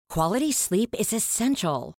Quality sleep is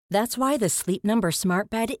essential. That's why the Sleep Number Smart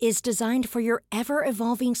Bed is designed for your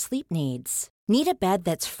ever-evolving sleep needs. Need a bed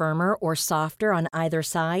that's firmer or softer on either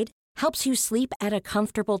side? Helps you sleep at a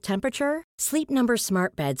comfortable temperature? Sleep Number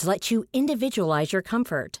Smart Beds let you individualize your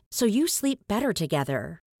comfort, so you sleep better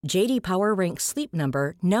together. J.D. Power ranks Sleep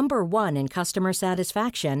Number number 1 in customer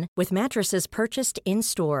satisfaction with mattresses purchased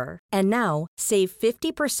in-store. And now, save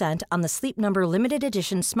 50% on the Sleep Number Limited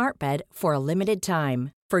Edition Smart Bed for a limited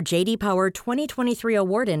time. For J.D. Power 2023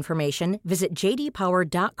 award information, visit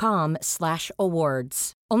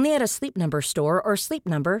jdpower.com/awards. Only at a Sleep Number store or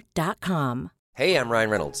sleepnumber.com. Hey, I'm Ryan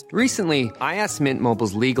Reynolds. Recently, I asked Mint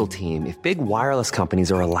Mobile's legal team if big wireless companies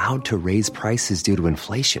are allowed to raise prices due to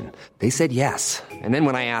inflation. They said yes. And then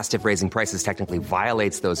when I asked if raising prices technically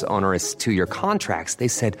violates those onerous 2-year contracts, they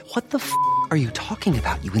said, "What the f*** are you talking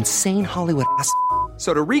about, you insane Hollywood ass?"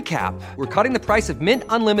 So to recap, we're cutting the price of Mint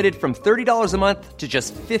Unlimited from $30 a month to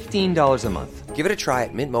just $15 a month. Give it a try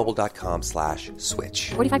at mintmobile.com/switch.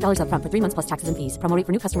 $45 up front for 3 months plus taxes and fees. Promo rate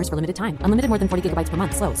for new customers for limited time. Unlimited more than 40 gigabytes per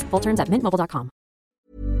month. Slows full terms at mintmobile.com.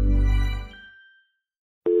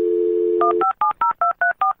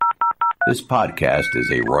 This podcast is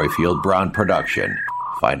a Royfield Brown production.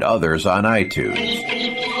 Find others on iTunes.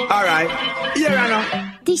 All right. Here I know.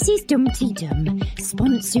 This is Dumpty Dum,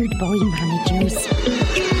 sponsored by managers.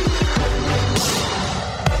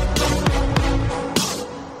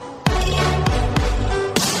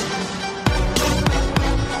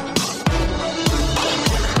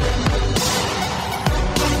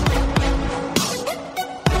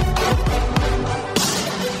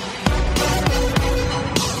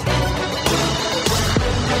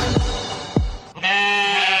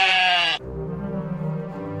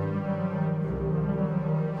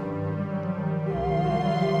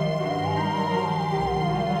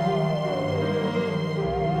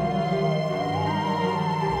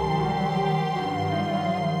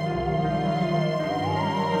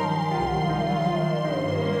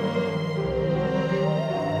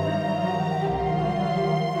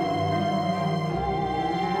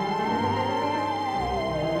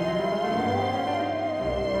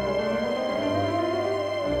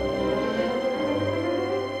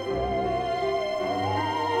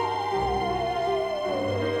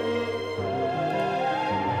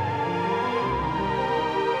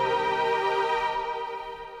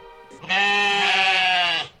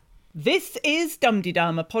 This is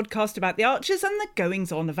Dum-de-Dum, a podcast about the Archers and the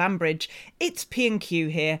goings-on of Ambridge. It's P&Q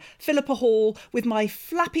here, Philippa Hall with my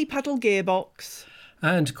flappy paddle gearbox.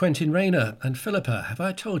 And Quentin Rayner. And Philippa, have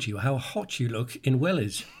I told you how hot you look in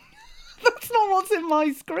wellies? That's not what's in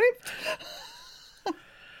my script.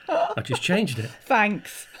 I just changed it.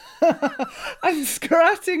 Thanks. I'm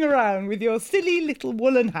scratting around with your silly little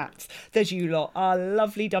woolen hats. There's you lot, our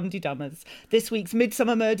lovely Dum-de-Dummers. This week's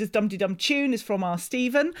Midsummer Murders Dum-de-Dum tune is from our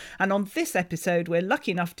Stephen, and on this episode we're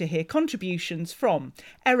lucky enough to hear contributions from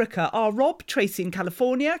Erica, our Rob, Tracy in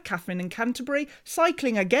California, Catherine in Canterbury,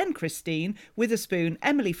 cycling again Christine, Witherspoon,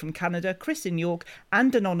 Emily from Canada, Chris in York,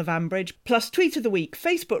 and Anon of Ambridge, plus Tweet of the Week,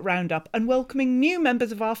 Facebook Roundup, and welcoming new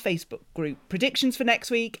members of our Facebook group. Predictions for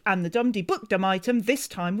next week, and the Dum-de Book Dum item, this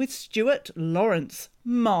time with Stuart Lawrence.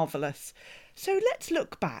 Marvellous. So let's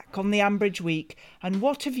look back on the Ambridge week, and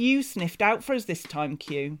what have you sniffed out for us this time,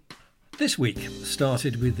 Q? This week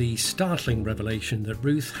started with the startling revelation that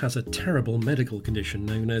Ruth has a terrible medical condition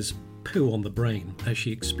known as poo on the brain, as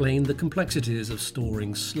she explained the complexities of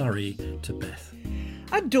storing slurry to Beth.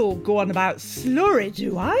 I don't go on about slurry,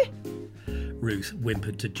 do I? Ruth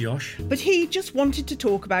whimpered to Josh. But he just wanted to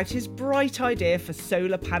talk about his bright idea for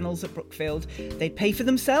solar panels at Brookfield. They'd pay for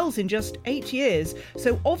themselves in just 8 years,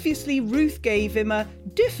 so obviously Ruth gave him a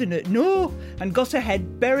definite no and got her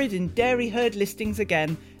head buried in dairy herd listings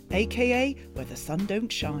again, aka where the sun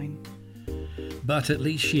don't shine. But at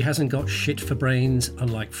least she hasn't got shit for brains,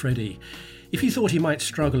 unlike Freddie. If you thought he might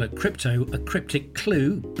struggle at crypto, a cryptic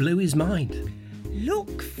clue blew his mind.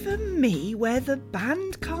 Look for me where the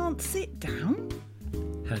band can't sit down?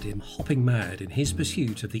 Had him hopping mad in his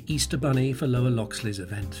pursuit of the Easter Bunny for Lower Loxley's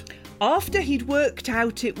event. After he'd worked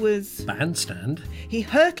out it was bandstand, he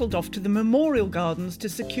hurtled off to the Memorial Gardens to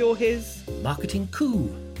secure his marketing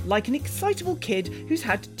coup. Like an excitable kid who's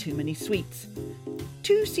had too many sweets.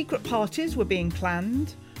 2 secret parties were being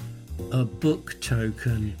planned. A book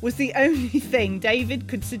token was the only thing David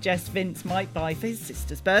could suggest Vince might buy for his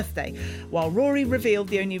sister's birthday, while Rory revealed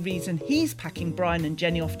the only reason he's packing Brian and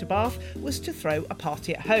Jenny off to Bath was to throw a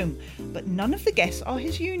party at home. But none of the guests are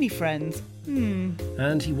his uni friends.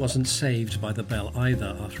 And he wasn't saved by the bell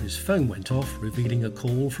either after his phone went off, revealing a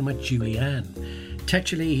call from a Julianne.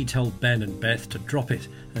 Tetchley, he told Ben and Beth to drop it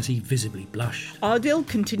as he visibly blushed. Ardil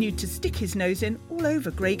continued to stick his nose in all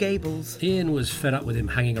over Grey Gables. Ian was fed up with him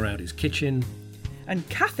hanging around his kitchen. And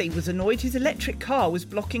Kathy was annoyed his electric car was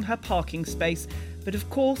blocking her parking space. But of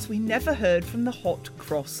course, we never heard from the hot,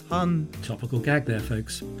 cross Hun. Topical gag there,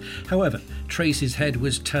 folks. However, Tracy's head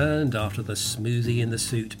was turned after the smoothie in the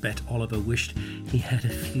suit Bet Oliver wished he had a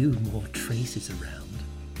few more Tracys around.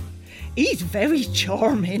 He's very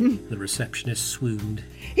charming. The receptionist swooned.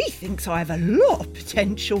 He thinks I have a lot of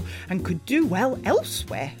potential and could do well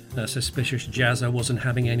elsewhere. The suspicious Jazza wasn't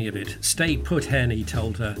having any of it. Stay put, hen, he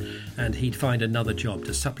told her, and he'd find another job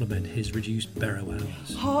to supplement his reduced barrow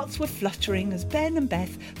hours. Hearts were fluttering as Ben and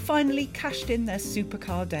Beth finally cashed in their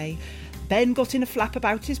supercar day. Ben got in a flap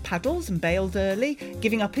about his paddles and bailed early,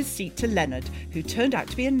 giving up his seat to Leonard, who turned out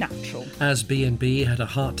to be a natural. As B&B had a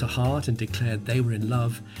heart-to-heart and declared they were in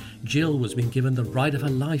love, Jill was being given the ride of her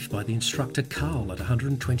life by the instructor Carl at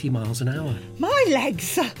 120 miles an hour. My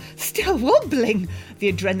legs are still wobbling,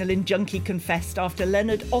 the adrenaline junkie confessed after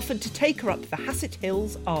Leonard offered to take her up the Hassett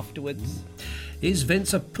Hills afterwards. Is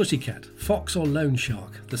Vince a pussycat, fox or loan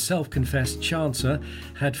shark? The self-confessed chancer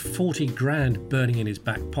had 40 grand burning in his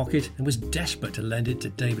back pocket and was desperate to lend it to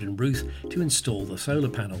David and Ruth to install the solar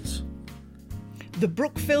panels. The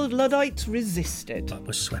Brookfield Luddites resisted, but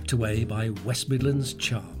was swept away by West Midlands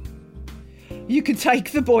charm. You can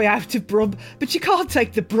take the boy out of Brub, but you can't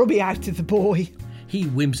take the Brubby out of the boy. He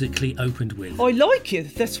whimsically opened with, I like you,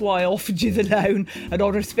 that's why I offered you the loan, and I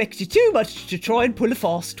respect you too much to try and pull a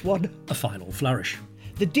fast one. A final flourish.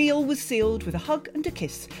 The deal was sealed with a hug and a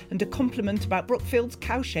kiss, and a compliment about Brookfield's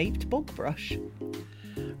cow-shaped bog brush.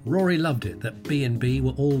 Rory loved it that B&B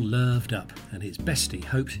were all lerved up, and his bestie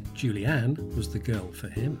hoped Julianne was the girl for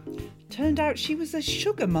him. Turned out she was a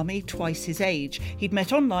sugar mummy twice his age. He'd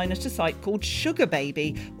met online at a site called Sugar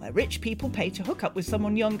Baby, where rich people pay to hook up with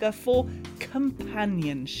someone younger for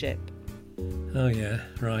companionship. Oh yeah,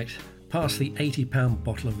 right. Pass the £80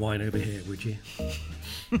 bottle of wine over here, would you?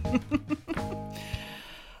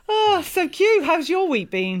 Oh, so cute. How's your week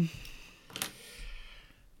been?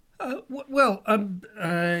 I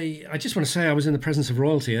just want to say I was in the presence of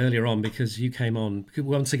royalty earlier on because you came on.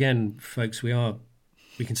 Once again, folks, we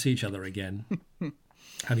can see each other again,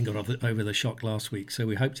 having got over the shock last week. So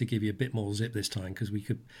we hope to give you a bit more zip this time because we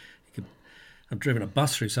could have driven a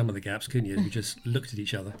bus through some of the gaps, couldn't you? We just looked at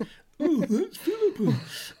each other. Oh, that's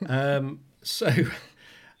Philippa. So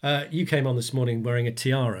you came on this morning wearing a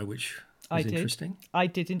tiara, which was interesting. I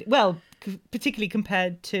did. Well, particularly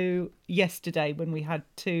compared to yesterday when we had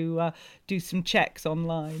to do some checks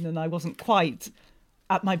online and I wasn't quite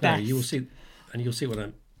at my best. No, you'll see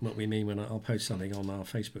what we mean when I'll post something on our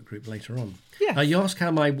Facebook group later on. Yes. You ask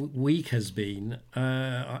how my week has been.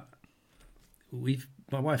 My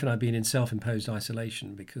wife and I have been in self-imposed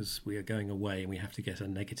isolation because we are going away and we have to get a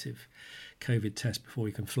negative COVID test before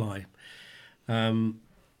we can fly.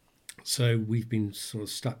 So we've been sort of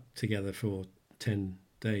stuck together for 10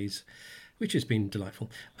 days, which has been delightful.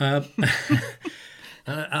 I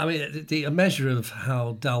mean, a measure of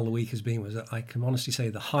how dull the week has been was that I can honestly say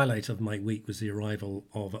the highlight of my week was the arrival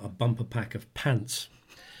of a bumper pack of pants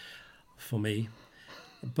for me.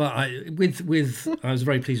 But I was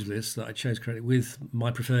very pleased with this, that I chose correctly, with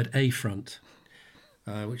my preferred A-front,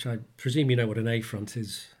 which I presume you know what an A-front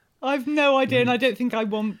is. I've no idea, and I don't think I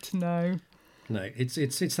want to know. No, it's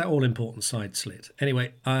that all-important side slit.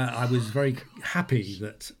 Anyway, I was very happy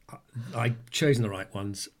that I'd chosen the right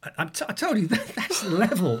ones. I told you that's the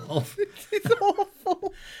level of it's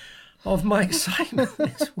awful of my excitement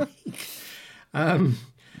this week. A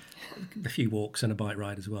few walks and a bike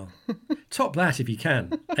ride as well. Top that if you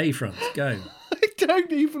can. A-front, go. I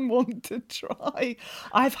don't even want to try.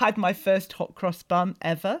 I've had my first hot cross bun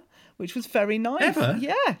ever, which was very nice. Ever?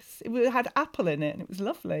 Yes. It had apple in it and it was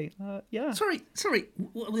lovely. Yeah. Sorry.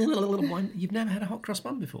 You've never had a hot cross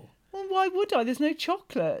bun before? Well, why would I? There's no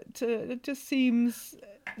chocolate. It just seems,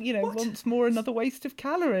 once more another waste of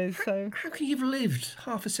calories. So How can you have lived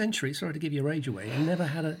half a century, sorry to give your age away, and never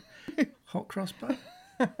had a hot cross bun?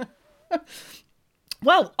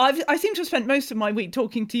 Well, I seem to have spent most of my week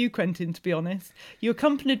talking to you, Quentin, to be honest. You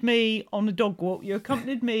accompanied me on a dog walk. You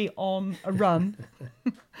accompanied me on a run.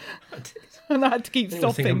 And I had to keep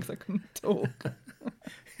stopping because I couldn't talk.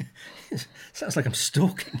 Sounds like I'm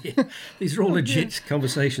stalking you. These are all legit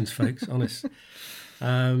conversations, folks, honest.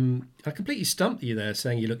 I completely stumped you there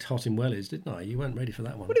saying you looked hot in wellies, didn't I? You weren't ready for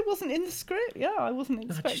that one. But it wasn't in the script. Yeah, I wasn't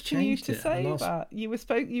expecting you to say that.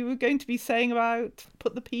 You were going to be saying about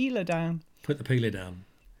put the peeler down. Put the peeler down.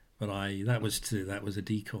 But that was a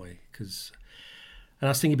decoy. And I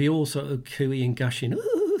was thinking you'd be all sort of cooey and gushing.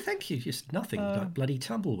 Ooh, thank you. Just nothing. Like bloody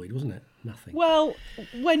tumbleweed, wasn't it? Nothing. Well,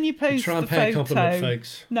 when you post try and the pay photo, a compliment,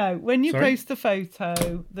 folks. No, when you Sorry? post the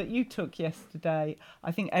photo that you took yesterday,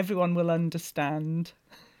 I think everyone will understand.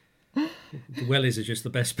 The wellies are just the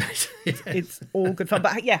best bit. It's all good fun.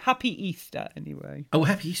 But yeah, happy Easter anyway. Oh,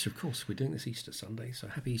 happy Easter, of course. We're doing this Easter Sunday, so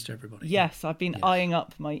happy Easter, everybody. Yes, I've been eyeing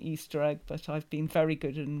up my Easter egg, but I've been very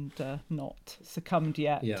good and not succumbed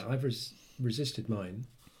yet. Yeah, I've resisted mine.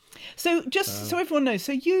 So just so everyone knows,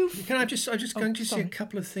 so you've... Can I just going to see a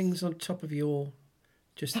couple of things on top of your...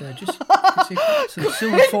 Just there, just some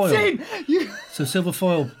silver foil. Some silver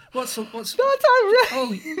foil. What's That's outrageous.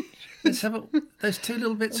 Oh, let's have those two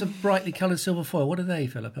little bits of brightly coloured silver foil. What are they,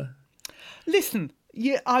 Philippa? Listen,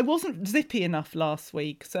 I wasn't zippy enough last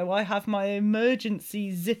week, so I have my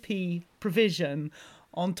emergency zippy provision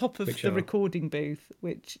on top of the recording booth,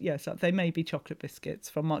 which, yes, they may be chocolate biscuits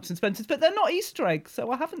from Marks and Spencer's, but they're not Easter eggs,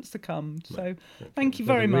 so I haven't succumbed. So thank you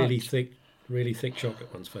very much. Really thick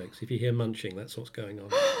chocolate ones, folks. If you hear munching, that's what's going on.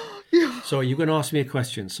 Sorry, you're going to ask me a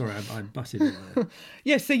question. Sorry, I butted in there.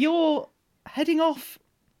 Yeah, so you're heading off.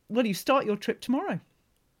 Well, you start your trip tomorrow.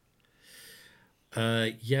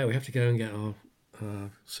 Yeah, we have to go and get our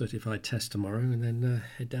certified test tomorrow and then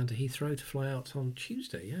head down to Heathrow to fly out on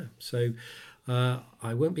Tuesday, yeah. So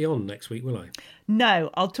I won't be on next week, will I? No,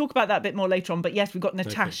 I'll talk about that a bit more later on. But yes, we've got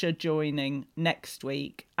Natasha joining next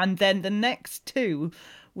week. And then the next two,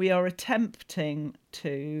 we are attempting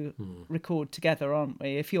to record together, aren't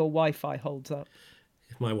we? If your Wi-Fi holds up.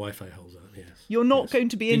 If my Wi-Fi holds up, yes. You're not going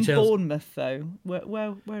to be in Bournemouth, though.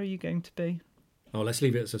 Where are you going to be? Oh, let's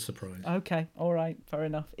leave it as a surprise. Okay, all right, fair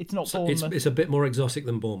enough. It's not Bournemouth. It's a bit more exotic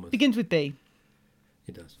than Bournemouth. Begins with B.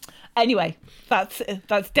 It does. Anyway, that's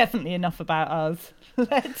definitely enough about us.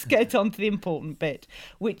 Let's get on to the important bit,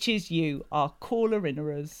 which is you, our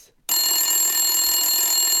caller-innerers.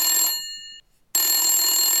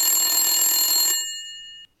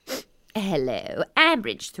 Hello,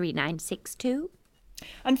 Ambridge 3962.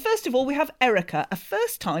 And first of all, we have Erica, a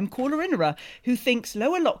first-time caller-innerer who thinks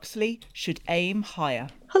Lower Loxley should aim higher.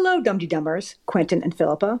 Hello, Dum-de-Dummers, Quentin and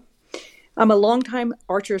Philippa. I'm a longtime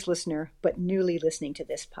Archers listener, but newly listening to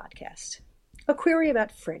this podcast. A query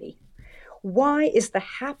about Freddie. Why is the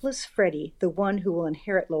hapless Freddie the one who will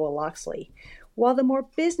inherit Lower Loxley, while the more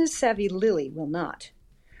business-savvy Lily will not?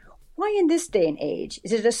 Why in this day and age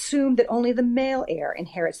is it assumed that only the male heir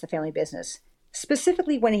inherits the family business,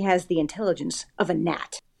 specifically when he has the intelligence of a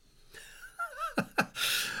gnat?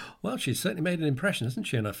 Well, she's certainly made an impression, hasn't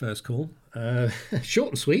she, on her first call? Short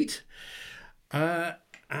and sweet.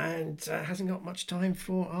 And hasn't got much time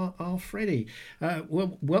for our Freddie.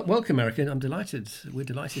 Welcome, Erica. I'm delighted. We're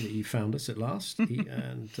delighted that you found us at last.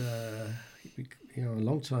 And a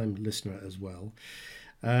long-time listener as well.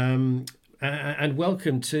 And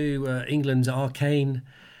welcome to England's arcane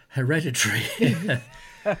hereditary.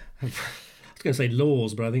 I was going to say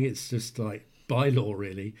laws, but I think it's just like bylaw,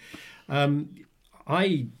 really.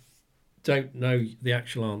 I don't know the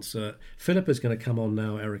actual answer. Philippa's going to come on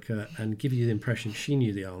now, Erica, and give you the impression she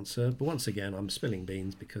knew the answer. But once again, I'm spilling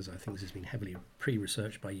beans because I think this has been heavily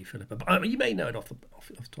pre-researched by you, Philippa. But you may know it off the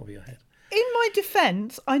top of your head. In my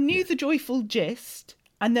defence, I knew the joyful gist,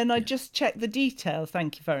 and then I just checked the details.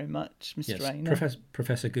 Thank you very much, Mr. Rayner.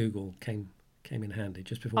 Professor Google came in handy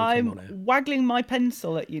just before we came on air. I'm waggling my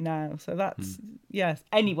pencil at you now, so that's yes.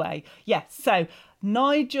 Anyway, yes. So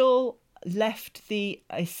Nigel left the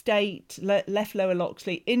estate, left Lower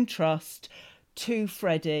Loxley in trust to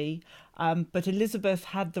Freddie, but Elizabeth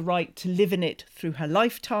had the right to live in it through her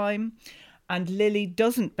lifetime, and Lily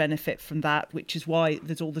doesn't benefit from that, which is why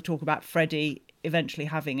there's all the talk about Freddie eventually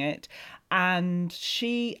having it. And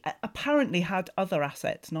she apparently had other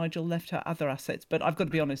assets. Nigel left her other assets, but I've got to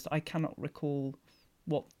be honest, I cannot recall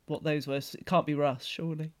what those were. It can't be Russ,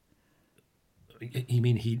 surely. You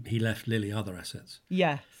mean he left Lily other assets?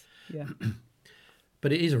 Yes. Yeah,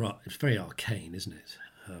 but it's very arcane, isn't it?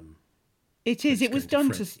 It is. It was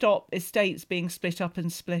done to stop estates being split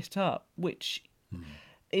up, which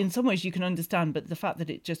in some ways you can understand, but the fact that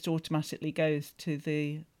it just automatically goes to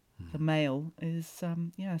the male is,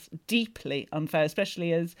 deeply unfair,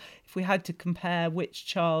 especially as if we had to compare which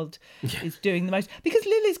child is doing the most. Because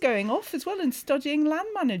Lily's going off as well and studying land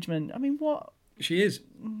management. I mean, what? She is.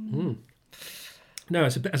 No,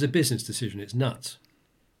 as a business decision, it's nuts.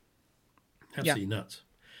 Absolutely nuts.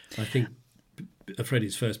 I think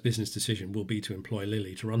Freddie's first business decision will be to employ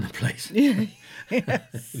Lily to run the place. Yes.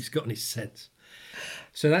 He's got any sense.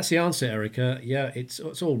 So that's the answer, Erica. Yeah, it's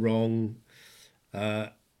all wrong,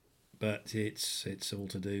 but it's all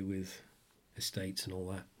to do with estates and all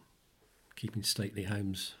that, keeping stately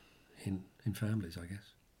homes in families, I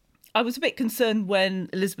guess. I was a bit concerned when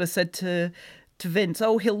Elizabeth said to Vince,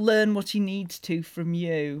 "Oh, he'll learn what he needs to from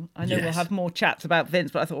you." I know we'll have more chats about Vince,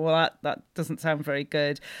 but I thought, well, that doesn't sound very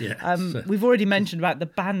good. We've already mentioned about the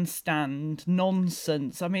bandstand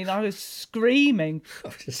nonsense. I mean, I was screaming. I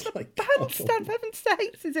was just like, bandstand, for heaven's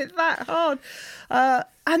sakes, is it that hard?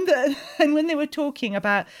 And when they were talking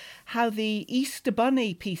about how the Easter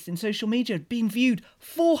Bunny piece in social media had been viewed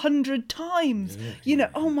 400 times,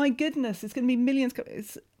 oh my goodness, it's going to be millions.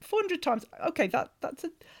 It's 400 times. Okay, that's a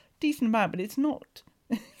decent amount, but it's not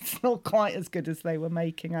quite as good as they were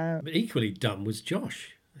making out. But equally dumb was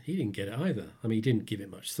Josh. He didn't get it either. I mean, he didn't give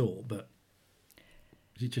it much thought, but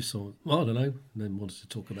he just thought, well, I don't know, and then wanted to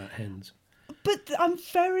talk about hens. But I'm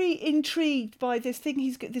very intrigued by this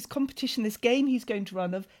thing. This competition, this game he's going to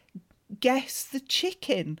run of guess the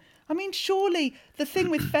chicken. I mean, surely the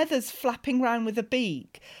thing with feathers flapping around with a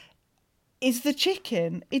beak is the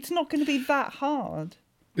chicken. It's not going to be that hard.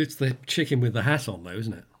 It's the chicken with the hat on, though,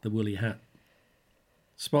 isn't it? The woolly hat.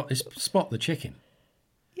 Spot the chicken.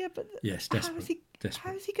 Yeah, but yes, desperate.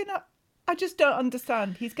 How is he going to? I just don't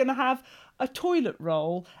understand. He's going to have a toilet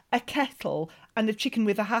roll, a kettle, and a chicken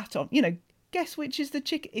with a hat on. Guess which is the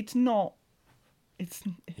chicken? It's not. It's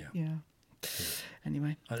yeah.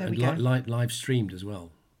 Anyway, there we go. Live streamed as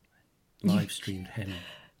well. Live streamed hen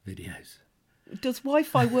videos. Does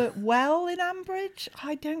Wi-Fi work well in Ambridge?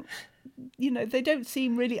 I don't. They don't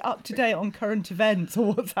seem really up to date on current events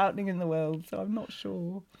or what's happening in the world, so I'm not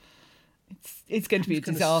sure. It's going to be a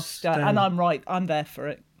disaster, and I'm right. I'm there for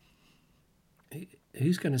it.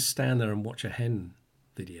 Who's going to stand there and watch a hen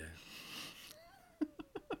video?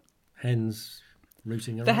 Hens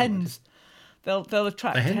rooting around. The hens. They'll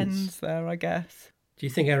attract hens there, I guess. Do you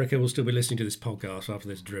think Erica will still be listening to this podcast after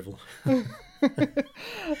this drivel?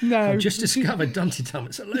 No. I've just discovered Dumpty Dum.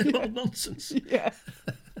 It's a load of nonsense. Yeah.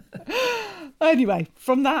 Anyway,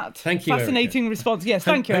 from that fascinating response. Yes,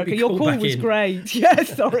 thank you, Erica. Your call was great.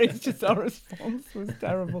 Yes, sorry, it's just our response was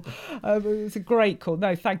terrible. It was a great call.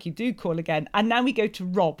 No, thank you. Do call again. And now we go to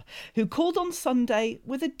Rob, who called on Sunday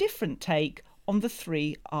with a different take on the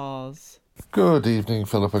 3 Rs. Good evening,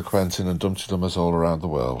 Philippa, Quentin and Dumpty Dummers all around the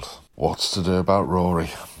world. What's to do about Rory?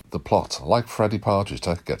 The plot, like Freddie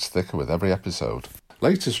Pargeter, gets thicker with every episode.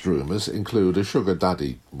 Latest rumours include a sugar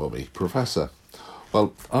daddy mummy professor.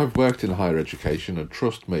 Well, I've worked in higher education and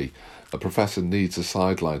trust me, a professor needs a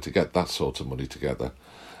sideline to get that sort of money together.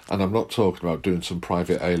 And I'm not talking about doing some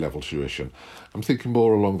private A-level tuition. I'm thinking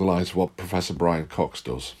more along the lines of what Professor Brian Cox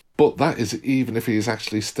does. But that is even if he is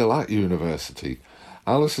actually still at university.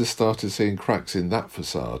 Alice has started seeing cracks in that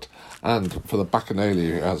facade, and for the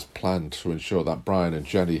bacchanalia he has planned to ensure that Brian and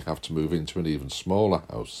Jenny have to move into an even smaller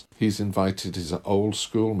house, he's invited his old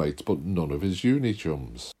schoolmates but none of his uni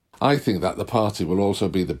chums. I think that the party will also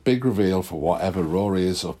be the big reveal for whatever Rory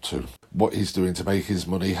is up to, what he's doing to make his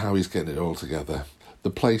money, how he's getting it all together. The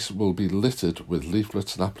place will be littered with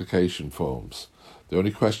leaflets and application forms. The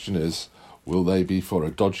only question is, will they be for a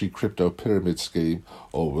dodgy crypto pyramid scheme,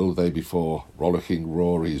 or will they be for rollicking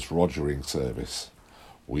Rory's Rogering service?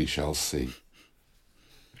 We shall see.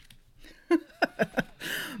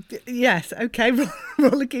 Yes, okay.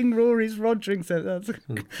 Rollicking Rory's Rogering service.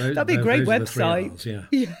 That'd be a great website. R's, yeah.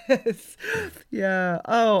 Yes. Yeah.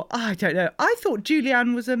 Oh, I don't know. I thought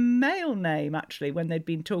Julianne was a male name, actually, when they'd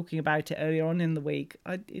been talking about it earlier on in the week.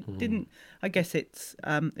 It didn't. I guess it's.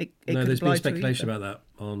 No, there's been speculation about that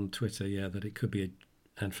on Twitter, that it could be,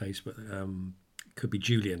 and Facebook, could be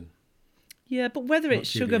Julian. Yeah, but whether it's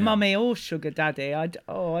sugar mummy or sugar daddy, I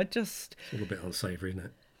just... It's a little bit unsavoury, isn't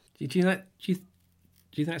it? Do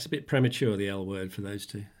you think that's a bit premature, the L word, for those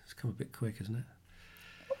two? It's come a bit quick, isn't it?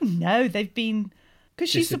 Oh, no, they've been... Because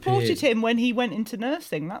she supported him when he went into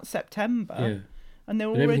nursing, that September. Yeah. And they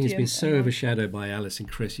were already... Everything's been so overshadowed by Alice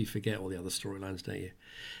and Chris, you forget all the other storylines, don't you?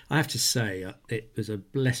 I have to say, it was a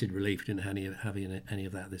blessed relief didn't have any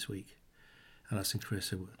of that this week. Alice and Chris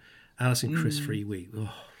 3 week.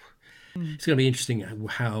 Oh. It's going to be interesting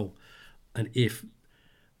how and if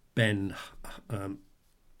Ben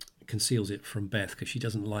conceals it from Beth, because she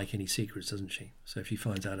doesn't like any secrets, doesn't she? So if she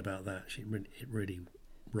finds out about that, it really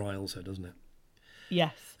riles her, doesn't it?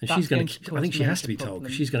 Yes. And she's going to. I think she has to be told,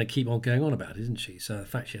 because she's going to keep on going on about it, isn't she? So in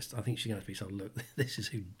fact, I think she's going to have to be told, look, this is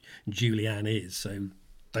who Julianne is, so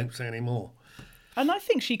don't say any more. And I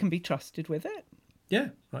think she can be trusted with it. Yeah,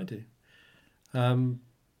 I do.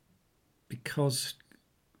 Because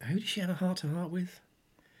who did she have a heart-to-heart with?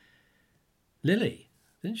 Lily,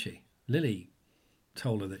 didn't she? Lily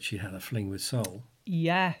told her that she had a fling with Sol.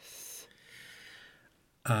 Yes.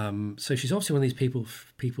 So she's obviously one of these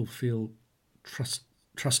people feel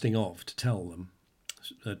trusting of to tell them,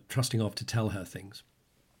 trusting of to tell her things.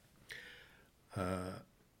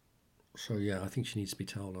 So, yeah, I think she needs to be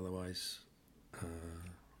told, otherwise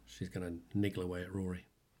she's going to niggle away at Rory,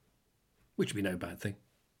 which would be no bad thing.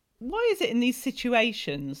 Why is it in these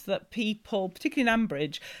situations that people, particularly in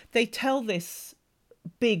Ambridge, they tell this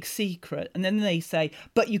big secret and then they say,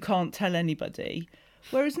 but you can't tell anybody?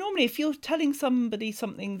 Whereas normally if you're telling somebody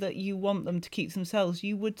something that you want them to keep themselves,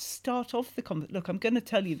 you would start off the conversation, look, I'm going to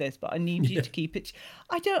tell you this, but I need you to keep it.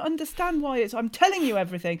 I don't understand why I'm telling you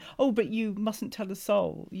everything. Oh, but you mustn't tell a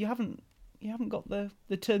soul. You haven't got the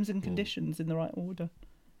terms and conditions in the right order.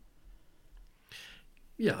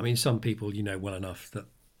 Yeah, I mean, some people you know well enough that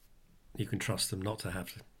you can trust them not to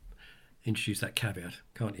have to introduce that caveat,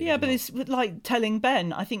 can't you? Yeah, but it's like telling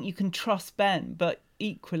Ben. I think you can trust Ben, but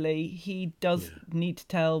equally he does need to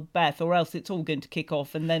tell Beth, or else it's all going to kick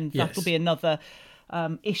off, and then that'll be another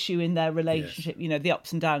issue in their relationship. You know, the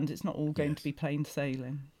ups and downs. It's not all going to be plain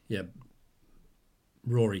sailing. Yeah,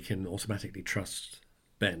 Rory can automatically trust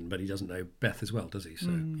Ben, but he doesn't know Beth as well, does he?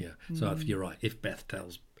 So so you're right. If Ben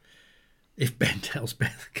tells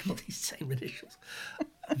Beth, God, these same initials,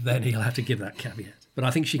 then he'll have to give that caveat. But I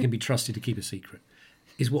think she can be trusted to keep a secret,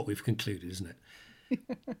 is what we've concluded, isn't it?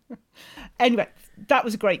 Anyway, that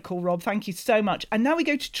was a great call, Rob. Thank you so much. And now we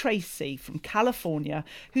go to Tracy from California,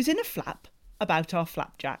 who's in a flap about our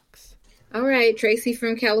flapjacks. All right, Tracy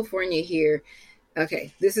from California here.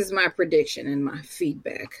 Okay, this is my prediction and my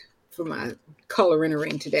feedback for my color in a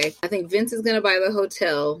ring today. I think Vince is going to buy the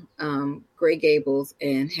hotel, Grey Gables,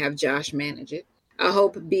 and have Josh manage it. I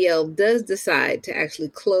hope BL does decide to actually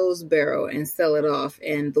close Barrow and sell it off,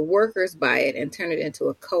 and the workers buy it and turn it into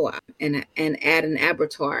a co-op and add an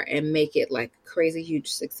abattoir and make it like a crazy huge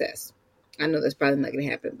success. I know that's probably not going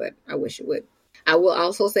to happen, but I wish it would. I will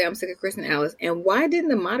also say I'm sick of Chris and Alice. And why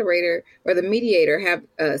didn't the moderator or the mediator have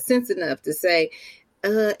sense enough to say,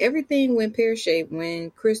 everything went pear-shaped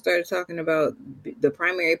when Chris started talking about the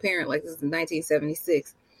primary parent, like this is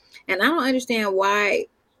 1976. And I don't understand why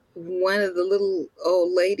one of the little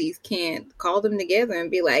old ladies can't call them together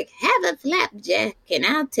and be like, have a flapjack and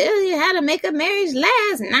I'll tell you how to make a marriage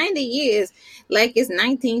last 90 years, like it's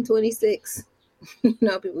 1926. You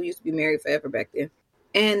know, people used to be married forever back then.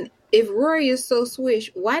 And if Rory is so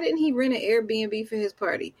swish, why didn't he rent an Airbnb for his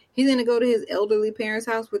party? He's going to go to his elderly parents'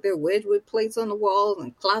 house with their Wedgwood plates on the walls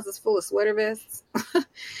and closets full of sweater vests.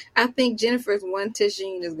 I think Jennifer's one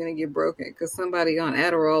tishine is going to get broken because somebody on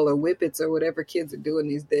Adderall or Whippets or whatever kids are doing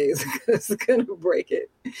these days is going to break it.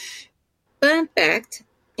 Fun fact,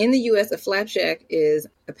 in the U.S., a flapjack is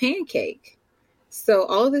a pancake. So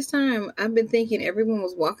all this time, I've been thinking everyone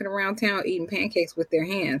was walking around town eating pancakes with their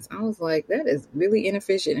hands. I was like, that is really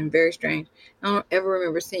inefficient and very strange. I don't ever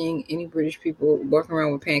remember seeing any British people walking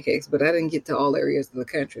around with pancakes, but I didn't get to all areas of the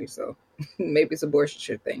country, so maybe it's a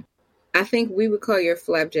Worcestershire thing. I think we would call your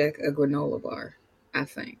flapjack a granola bar, I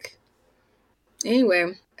think.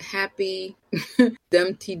 Anyway, happy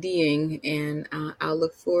Dumpty Ding, and I'll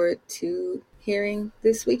look forward to hearing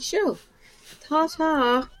this week's show.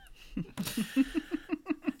 Ta-ta!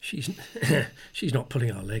 She's not pulling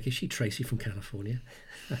our leg, is she, Tracy from California?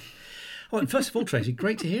 Well, first of all, Tracy,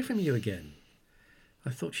 great to hear from you again.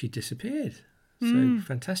 I thought she'd disappeared. So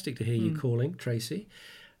fantastic to hear you calling, Tracy.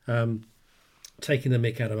 Taking the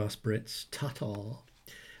mick out of us Brits. Ta-ta.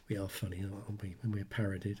 We are funny, aren't we, when we're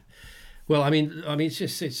parodied. Well, I mean, it's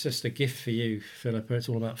just a gift for you, Philippa. It's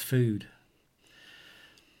all about food.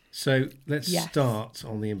 So let's start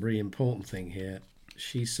on the really important thing here.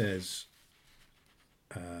 She says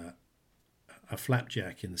a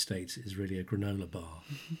flapjack in the States is really a granola bar.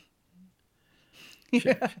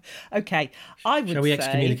 Okay, I would say... Shall we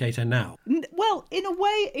excommunicate her now? Well, in a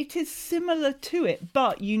way, it is similar to it,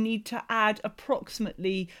 but you need to add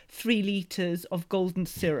approximately 3 litres of golden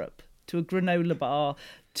syrup to a granola bar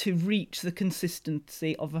to reach the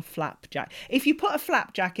consistency of a flapjack. If you put a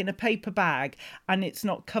flapjack in a paper bag and it's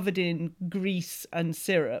not covered in grease and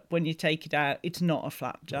syrup when you take it out, it's not a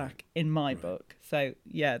flapjack in my book. So,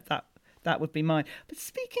 yeah, that would be mine. But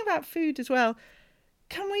speaking about food as well,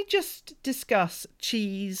 can we just discuss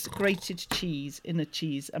cheese, grated cheese in a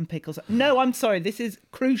cheese and pickles? No, I'm sorry, this is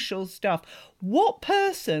crucial stuff. What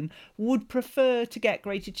person would prefer to get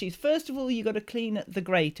grated cheese? First of all, you got to clean the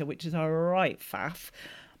grater, which is a right faff.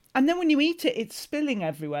 And then when you eat it, it's spilling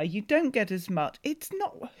everywhere. You don't get as much. It's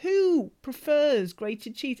not who prefers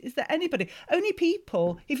grated cheese. Is there anybody? Only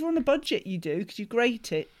people, if you're on a budget, you do, because you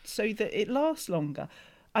grate it so that it lasts longer.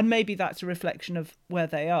 And maybe that's a reflection of where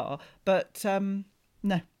they are. But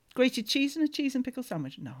no, grated cheese and a cheese and pickle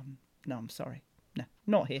sandwich. No, I'm sorry. No,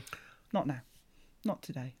 not here. Not now. Not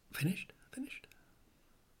today. Finished?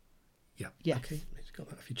 Yeah. Yes. Okay, you've got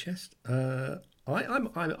that off your chest.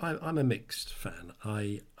 I'm a mixed fan.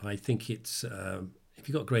 I think it's if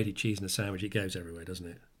you've got grated cheese in a sandwich, it goes everywhere, doesn't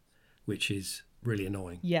it? Which is really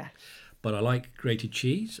annoying. Yeah. But I like grated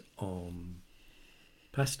cheese on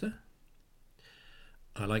pasta.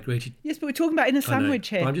 I like grated... Yes, but we're talking about in a sandwich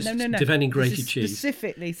here. I'm just no. defending grated cheese.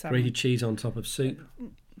 Specifically sandwich. Grated cheese on top of soup.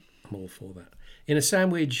 I'm all for that. In a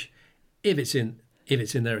sandwich, if it's in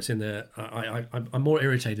there, it's in there. I'm more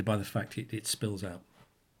irritated by the fact it spills out.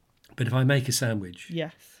 But if I make a sandwich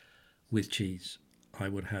yes. with cheese, I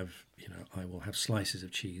will have slices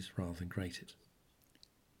of cheese rather than grated.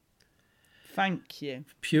 Thank you.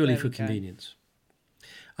 Purely for convenience.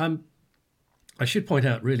 I should point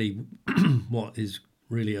out, really, what is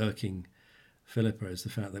really irking Philippa is the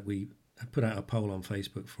fact that we put out a poll on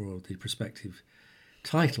Facebook for the prospective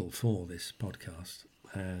title for this podcast,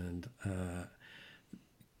 and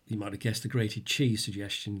you might have guessed the grated cheese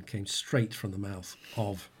suggestion came straight from the mouth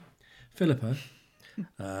of Philippa.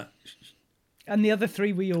 And the other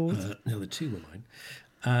three were yours. The other two were mine.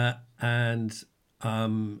 And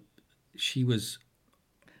she was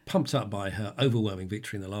pumped up by her overwhelming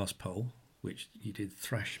victory in the last poll, which you did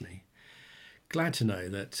thrash me. Glad to know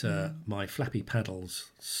that my flappy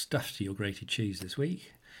paddles stuffed your grated cheese this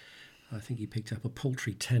week. I think you picked up a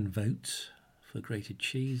paltry 10 votes for grated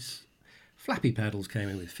cheese. Flappy paddles came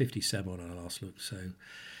in with 57 on our last look, so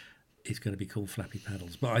it's going to be called Flappy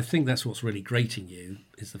Paddles. But I think that's what's really grating you,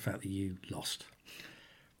 is the fact that you lost.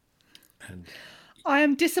 And I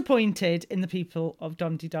am disappointed in the people of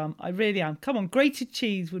Dum Dum. I really am. Come on, grated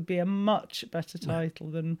cheese would be a much better title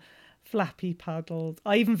than Flappy Paddles.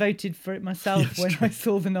 I even voted for it myself when I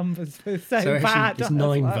saw the numbers were so actually, bad. It's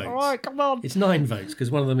 9 votes. All right, come on. It's 9 votes because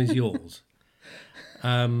one of them is yours.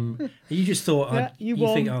 You just thought you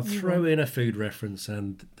think I'll throw in a food reference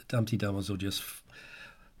and the Dumpty Dummers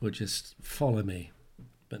will just follow me.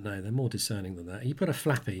 But no, they're more discerning than that. You put a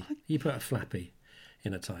flappy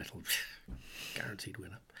in a title, guaranteed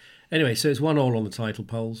winner. Anyway, so it's 1-1 on the title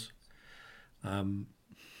polls, and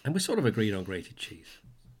we're sort of agreed on grated cheese.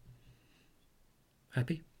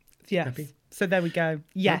 Happy? Yes. Happy? So there we go.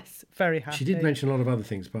 Yes, very happy. She did mention a lot of other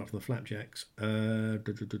things apart from the flapjacks.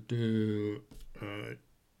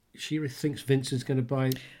 She thinks Vincent's going to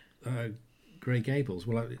buy Grey Gables.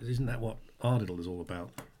 Well, isn't that what Ardle is all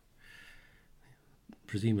about?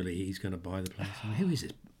 Presumably he's going to buy the place. I mean, who is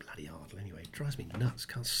this bloody Ardle anyway? It drives me nuts.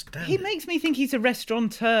 Can't stand it. He makes me think he's a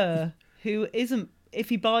restaurateur who isn't, if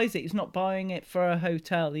he buys it, he's not buying it for a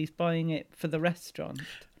hotel. He's buying it for the restaurant.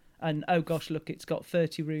 And, oh gosh, look, it's got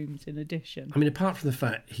 30 rooms in addition. I mean, apart from the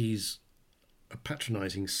fact he's a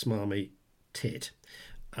patronising, smarmy tit,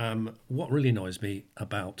 what really annoys me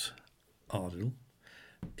about Ardle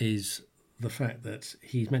is the fact that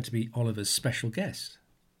he's meant to be Oliver's special guest,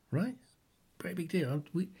 right? Very big deal.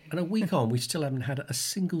 And a week on, we still haven't had a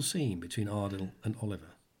single scene between Ardle and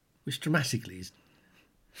Oliver, which dramatically is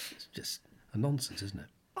just a nonsense, isn't it?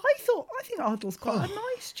 I think Ardle's quite a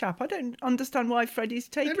nice chap. I don't understand why Freddie's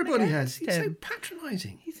taken Everybody against has. him. He's so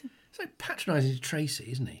patronising. He's so patronising to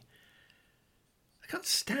Tracy, isn't he? I can't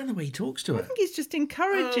stand the way he talks to her. I think he's just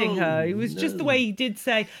encouraging her. It was just the way he did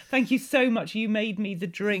say, "Thank you so much. You made me the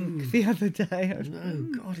drink the other day."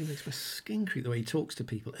 No, God, he makes my skin creep the way he talks to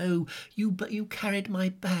people. Oh, you carried my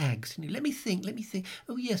bags. Let me think.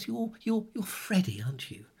 Oh yes, you're Freddie,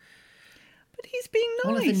 aren't you? But he's being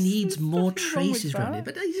nice. Oliver needs more Traces around him.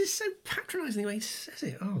 But he's just so patronising the way he says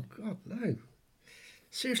it. Oh God, no.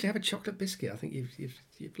 Seriously, have a chocolate biscuit. I think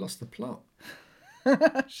you've lost the plot.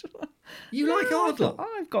 You like Ardle?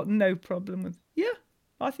 I've got no problem with. Yeah,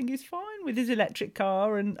 I think he's fine with his electric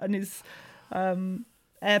car and his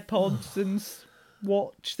AirPods and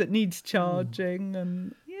watch that needs charging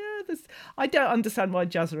and. I don't understand why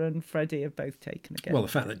Jazza and Freddie have both taken again. Well, the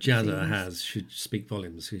fact that Jazza should speak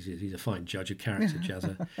volumes. He's a fine judge of character,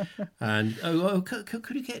 Jazza. And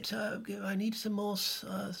could you get? I need some more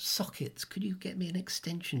sockets. Could you get me an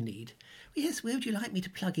extension lead? Yes. Where would you like me to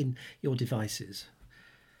plug in your devices?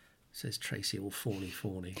 Says Tracy, all fawny.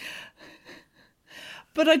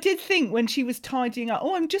 But I did think when she was tidying up.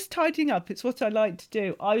 Oh, I'm just tidying up. It's what I like to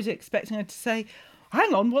do. I was expecting her to say,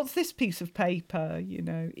 hang on, what's this piece of paper?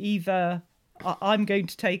 Either I'm going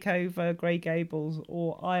to take over Grey Gables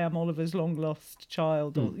or I am Oliver's long-lost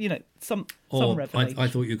child or, some revelation. I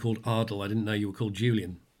thought you were called Ardle. I didn't know you were called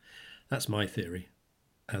Julian. That's my theory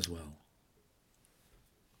as well.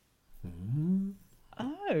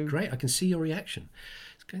 Oh. Great, I can see your reaction.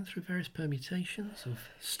 It's going through various permutations of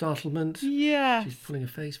startlement. Yeah. She's pulling a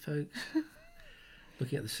face, folks.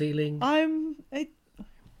 Looking at the ceiling.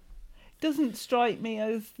 doesn't strike me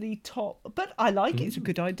as the top, but I like it. It's a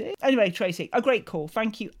good idea. Anyway, Tracy, a great call.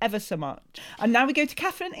 Thank you ever so much. And now we go to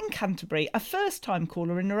Catherine in Canterbury, a first-time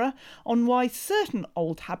caller in her, on why certain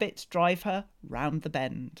old habits drive her round the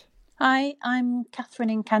bend. Hi, I'm Catherine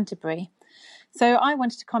in Canterbury. So I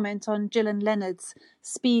wanted to comment on Jill and Leonard's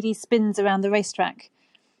speedy spins around the racetrack.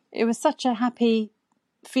 It was such a happy,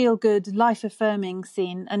 feel-good, life-affirming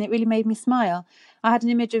scene, and it really made me smile. I had an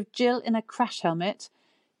image of Jill in a crash helmet,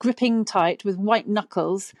 gripping tight with white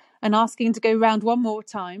knuckles and asking to go round one more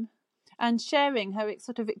time, and sharing her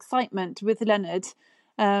sort of excitement with Leonard.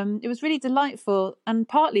 It was really delightful, and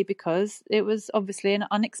partly because it was obviously an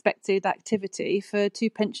unexpected activity for two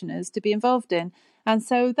pensioners to be involved in. And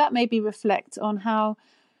so that made me reflect on how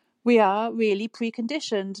we are really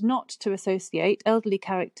preconditioned not to associate elderly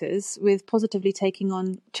characters with positively taking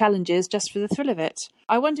on challenges just for the thrill of it.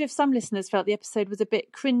 I wonder if some listeners felt the episode was a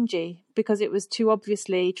bit cringy because it was too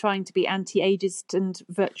obviously trying to be anti-ageist and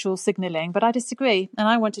virtual signalling, but I disagree, and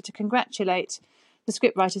I wanted to congratulate the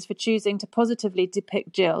scriptwriters for choosing to positively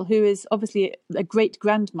depict Jill, who is obviously a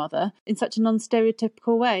great-grandmother, in such a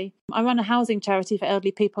non-stereotypical way. I run a housing charity for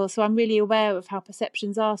elderly people, so I'm really aware of how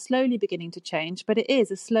perceptions are slowly beginning to change, but it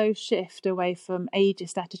is a slow shift away from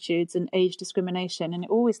ageist attitudes and age discrimination, and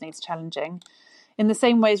it always needs challenging. In the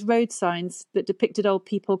same way as road signs that depicted old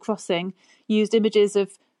people crossing used images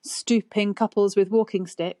of stooping couples with walking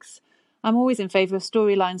sticks, I'm always in favour of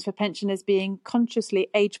storylines for pensioners being consciously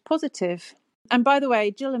age-positive. And by the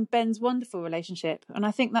way, Jill and Ben's wonderful relationship, and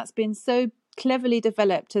I think that's been so cleverly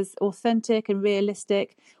developed as authentic and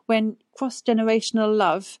realistic when cross-generational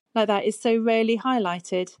love like that is so rarely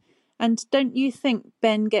highlighted. And don't you think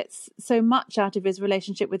Ben gets so much out of his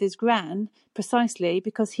relationship with his gran precisely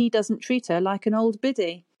because he doesn't treat her like an old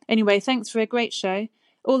biddy? Anyway, thanks for a great show.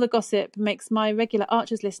 All the gossip makes my regular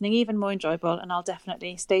Archers listening even more enjoyable, and I'll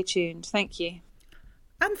definitely stay tuned. Thank you.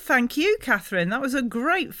 And thank you, Catherine. That was a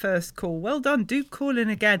great first call. Well done. Do call in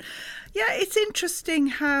again. Yeah, it's interesting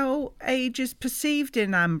how age is perceived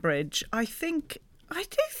in Ambridge. I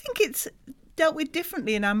do think it's dealt with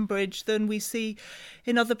differently in Ambridge than we see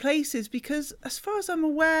in other places, because as far as I'm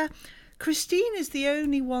aware, Christine is the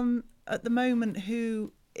only one at the moment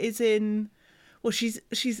who is in... Well, she's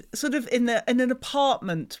sort of in an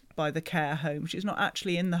apartment by the care home. She's not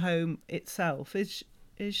actually in the home itself, is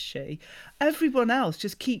she? Everyone else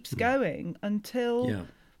just keeps going until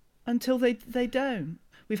they don't.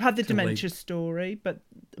 We've had the dementia story, but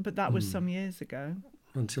that was some years ago.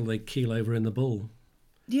 Until they keel over in the bull.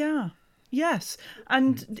 Yeah. Yes.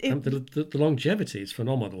 And the longevity is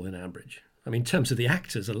phenomenal in Ambridge. I mean, in terms of the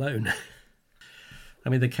actors alone. I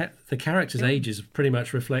mean, the characters' ages pretty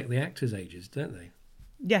much reflect the actors' ages, don't they?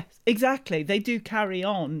 Yes, exactly. They do carry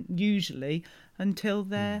on usually until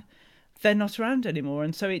they're not around anymore.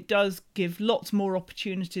 And so it does give lots more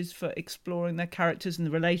opportunities for exploring their characters and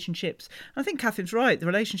the relationships. I think Catherine's right. The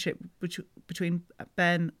relationship between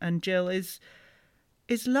Ben and Jill is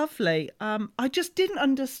lovely. I just didn't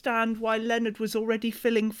understand why Leonard was already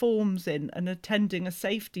filling forms in and attending a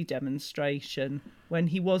safety demonstration when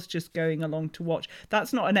he was just going along to watch.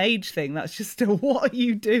 That's not an age thing. That's just what are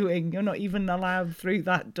you doing? You're not even allowed through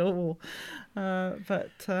that door.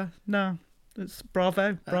 No. It's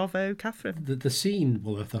bravo, Catherine. The scene,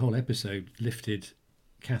 well, the whole episode lifted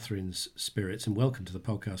Catherine's spirits, and welcome to the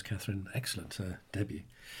podcast, Catherine. Excellent debut.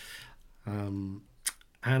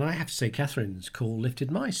 And I have to say, Catherine's call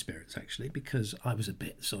lifted my spirits, actually, because I was a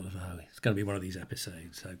bit sort of, it's going to be one of these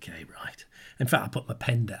episodes. Okay, right. In fact, I put my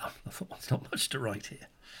pen down. I thought, there's not much to write here.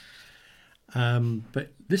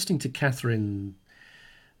 But listening to Catherine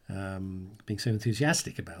being so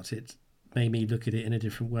enthusiastic about it made me look at it in a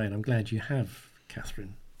different way, and I'm glad you have,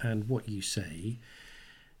 Catherine. And what you say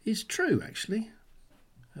is true, actually.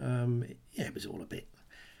 It was all a bit...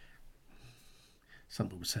 Some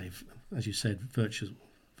people would say, as you said,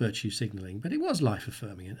 virtue signalling, but it was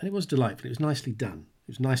life-affirming, and it was delightful. It was nicely done.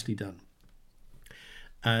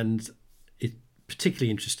 And it's particularly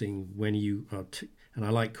interesting when you are... and I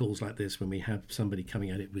like calls like this when we have somebody coming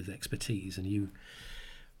at it with expertise, and you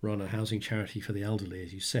run a housing charity for the elderly,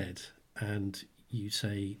 as you said, and you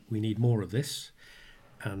say, we need more of this.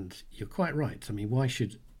 And you're quite right. I mean, why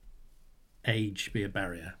should age be a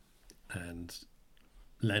barrier? And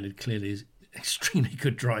Leonard clearly is an extremely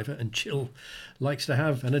good driver, and Jill likes to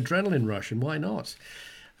have an adrenaline rush, and why not?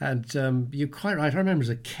 And you're quite right. I remember as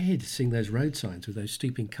a kid seeing those road signs with those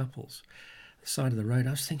stooping couples at the side of the road.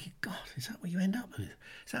 I was thinking, God, is that what you end up with?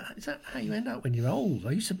 Is that how you end up when you're old?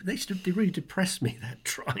 They used to really depress me, that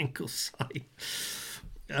triangle sign.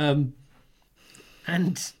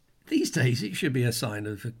 And these days it should be a sign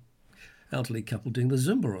of elderly couple doing the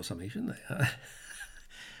Zumba or something, shouldn't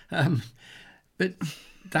they? But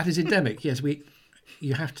that is endemic. Yes,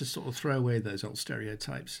 you have to sort of throw away those old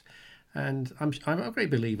stereotypes. And I'm a great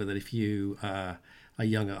believer that if you are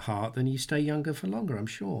young at heart, then you stay younger for longer, I'm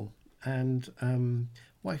sure. And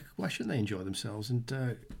why shouldn't they enjoy themselves? And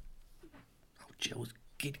Jill was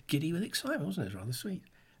giddy with excitement, wasn't it? It was rather sweet.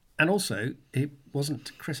 And also, it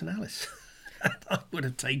wasn't Chris and Alice. I would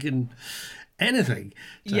have taken anything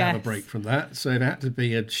to have a break from that. So if it had to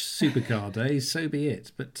be a supercar day, so be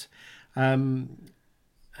it. But and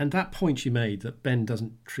that point you made, that Ben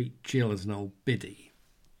doesn't treat Jill as an old biddy.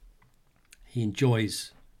 He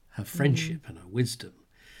enjoys her friendship and her wisdom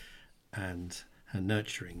and her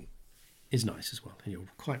nurturing is nice as well. And you're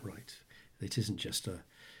quite right. It isn't just a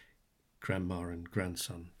grandma and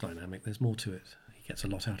grandson dynamic. There's more to it. He gets a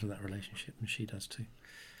lot out of that relationship, and she does too.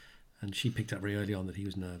 And she picked up very early on that he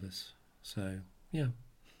was nervous. So, yeah.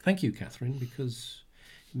 Thank you, Catherine, because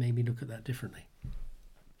it made me look at that differently.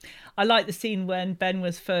 I like the scene when Ben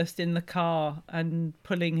was first in the car and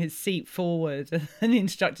pulling his seat forward, and the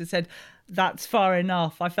instructor said, "That's far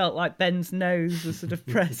enough." I felt like Ben's nose was sort of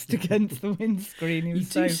pressed against the windscreen. You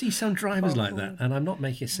do see some drivers like that, and I'm not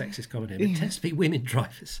making a sexist comment here, but it tends to be women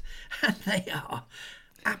drivers, and they are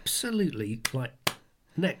absolutely like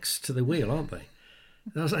next to the wheel, aren't they?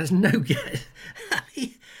 There's no get.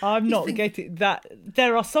 I'm not getting that.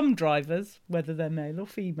 There are some drivers, whether they're male or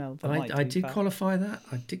female. I did qualify that.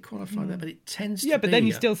 That, but it tends to be. Yeah, but then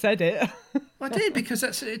you still said it. I did, because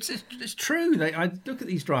it's true. I look at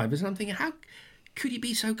these drivers and I'm thinking, how could you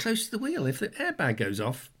be so close to the wheel? If the airbag goes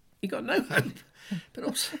off, you got no hope. But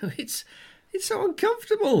also, it's so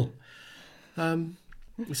uncomfortable.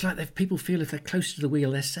 It's like people feel if they're close to the wheel,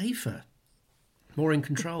 they're safer, more in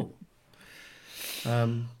control.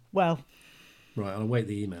 Well, right, I'll await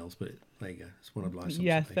the emails, but there you go. It's one of life's observations.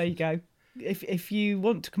 Yes, there you go. If you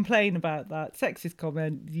want to complain about that sexist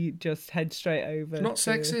comment, you just head straight over. It's not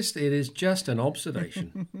sexist, it is just an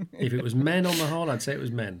observation. If it was men on the whole, I'd say it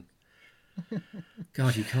was men.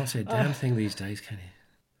 God, you can't say a damn thing these days, can you?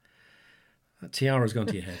 That tiara's gone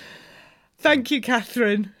to your head. Thank you,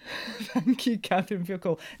 Catherine. Thank you, Catherine, for your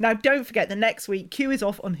call. Now, don't forget, the next week, Q is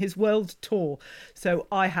off on his world tour. So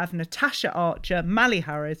I have Natasha Archer, Mally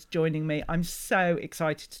Harris joining me. I'm so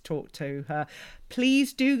excited to talk to her.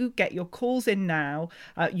 Please do get your calls in now.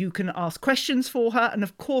 You can ask questions for her. And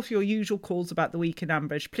of course, your usual calls about the week in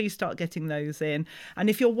Ambridge. Please start getting those in. And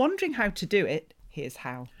if you're wondering how to do it, here's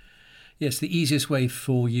how. Yes, the easiest way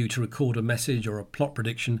for you to record a message or a plot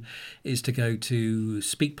prediction is to go to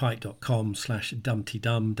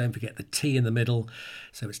speakpipe.com/dumptydum. Don't forget the T in the middle,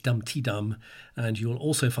 so it's dumptydum. And you'll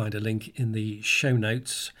also find a link in the show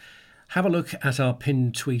notes. Have a look at our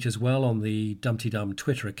pinned tweet as well on the Dumpty Dum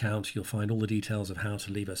Twitter account. You'll find all the details of how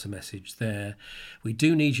to leave us a message there. We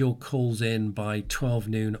do need your calls in by 12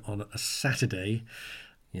 noon on a Saturday.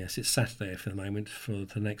 Yes, it's Saturday for the moment. For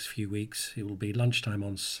the next few weeks, it will be lunchtime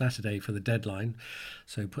on Saturday for the deadline.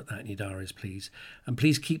 So put that in your diaries, please. And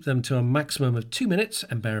please keep them to a maximum of 2 minutes.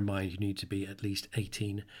 And bear in mind, you need to be at least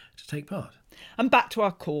 18 to take part. And back to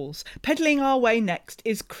our calls. Peddling our way next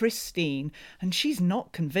is Christine, and she's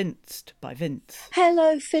not convinced by Vince.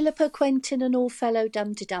 Hello, Philippa, Quentin and all fellow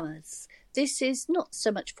Dum-de-Dummers. This is not so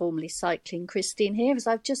much formally cycling, Christine here, as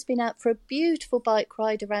I've just been out for a beautiful bike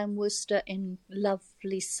ride around Worcester in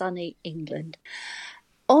lovely sunny England.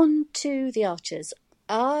 On to the Archers.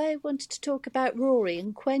 I wanted to talk about Rory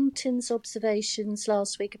and Quentin's observations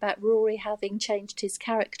last week about Rory having changed his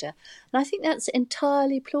character. And I think that's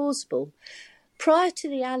entirely plausible. Prior to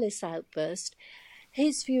the Alice outburst,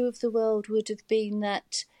 his view of the world would have been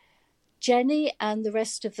that Jenny and the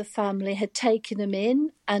rest of the family had taken him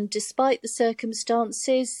in, and despite the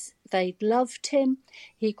circumstances, they'd loved him.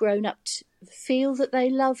 He'd grown up to feel that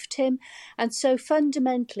they loved him, and so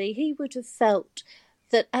fundamentally he would have felt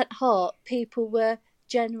that at heart people were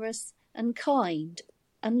generous and kind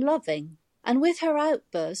and loving. And with her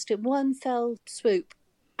outburst, in one fell swoop,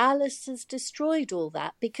 Alice has destroyed all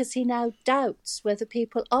that, because he now doubts whether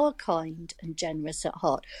people are kind and generous at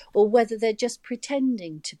heart or whether they're just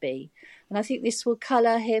pretending to be. And I think this will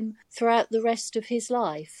colour him throughout the rest of his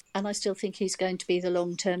life. And I still think he's going to be the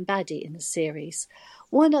long-term baddie in the series.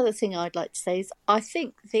 One other thing I'd like to say is I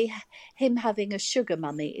think him having a sugar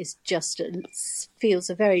mummy is feels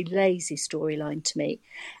a very lazy storyline to me.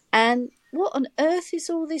 And what on earth is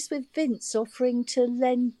all this with Vince offering to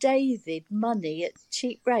lend David money at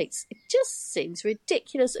cheap rates? It just seems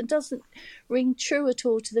ridiculous and doesn't ring true at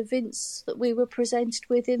all to the Vince that we were presented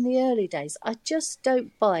with in the early days. I just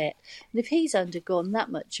don't buy it. And if he's undergone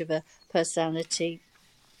that much of a personality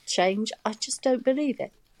change, I just don't believe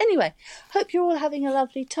it. Anyway, hope you're all having a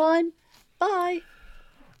lovely time. Bye.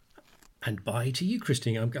 And bye to you,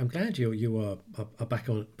 Christine. I'm glad you are back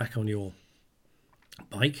on your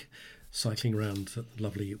bike, cycling around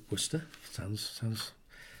lovely Worcester. Sounds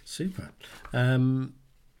super.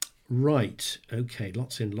 Right, okay.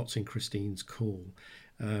 Lots in Christine's call.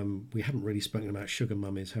 We haven't really spoken about sugar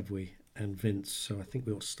mummies, have we? And Vince. So I think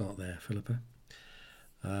we ought to start there, Philippa.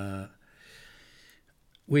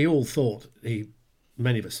 We all thought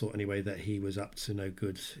many of us thought anyway, that he was up to no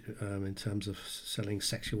good in terms of selling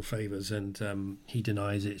sexual favours, and he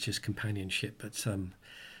denies it. It's just companionship. But I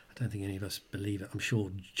don't think any of us believe it. I'm sure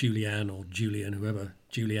Julianne or Julian, whoever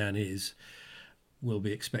Julianne is, will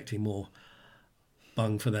be expecting more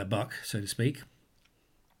bung for their buck, so to speak.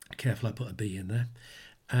 Careful, I put a B in there.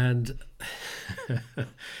 And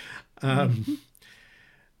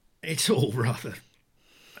it's all rather...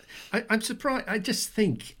 I'm surprised. I just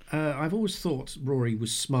think I've always thought Rory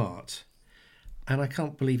was smart, and I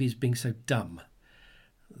can't believe he's being so dumb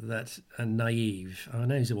and naive. I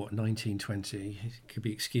know he's 19, 20. He could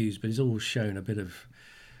be excused, but he's always shown a bit of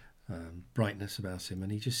brightness about him, and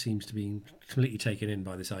he just seems to be completely taken in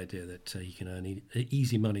by this idea that he can earn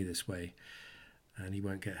easy money this way, and he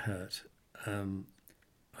won't get hurt.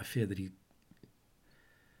 I fear that he.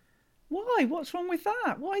 Why? What's wrong with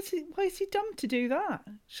that? Why is he dumb to do that?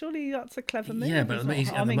 Surely that's a clever move. Yeah, but he's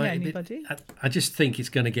not harming anybody. I just think it's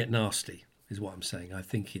going to get nasty, is what I'm saying. I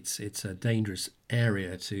think it's a dangerous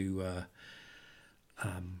area to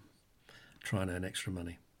try and earn extra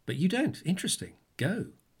money. But you don't. Interesting. Go.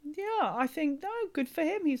 Yeah, I think good for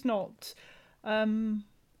him. He's not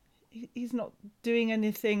doing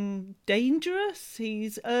anything dangerous.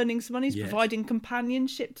 He's earning some money. He's providing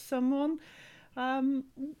companionship to someone.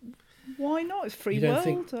 Why not? It's free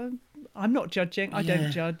world. I'm not judging. I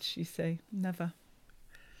don't judge, you see. Never.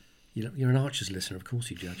 You're an Archers listener, of course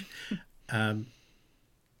you judge. I'm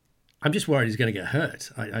just worried he's going to get hurt.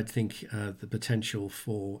 I think the potential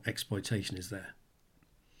for exploitation is there.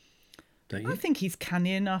 Don't you? I think he's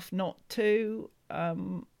canny enough not to.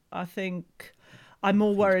 I think I'm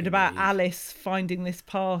more worried about Alice finding this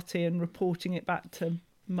party and reporting it back to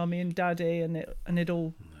Mummy and Daddy, and it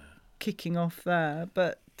all kicking off there.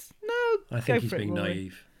 But no, I think he's go for being it, Rory.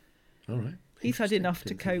 naive. All right. He's had enough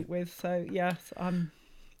to cope with, so yes, I'm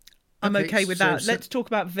okay with that. Let's talk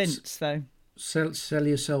about Vince, though. Sell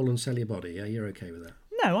your soul and sell your body. Yeah, you're okay with that.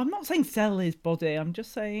 No, I'm not saying sell his body. I'm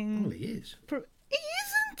just saying. Well, he is. He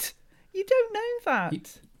isn't. You don't know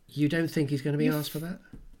that. You don't think he's going to be asked for that?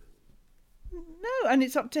 No, and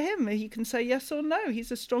it's up to him. He can say yes or no.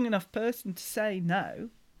 He's a strong enough person to say no.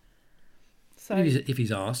 So if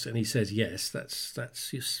he's asked and he says yes,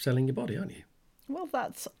 that's you're selling your body, aren't you? Well,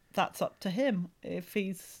 that's up to him if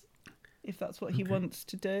that's what he wants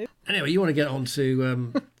to do. Anyway, you want to get on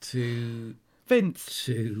to Vince.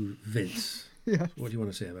 To Vince. Yes. What do you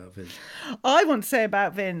want to say about Vince? I want to say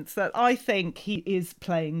about Vince that I think he is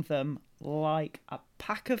playing them like a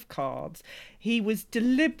pack of cards. He was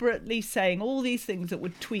deliberately saying all these things that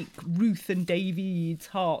would tweak Ruth and David's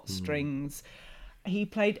heartstrings. He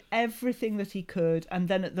played everything that he could, and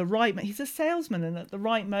then at the right moment, he's a salesman, and at the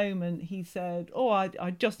right moment he said,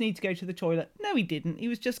 I just need to go to the toilet. No, he didn't. He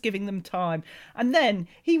was just giving them time. And then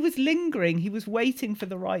he was lingering. He was waiting for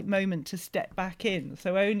the right moment to step back in.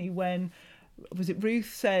 So only when, was it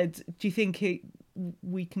Ruth said, do you think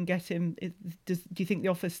we can get him, do you think the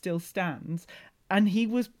offer still stands? And he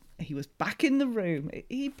was back in the room.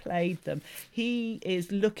 He played them. He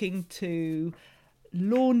is looking to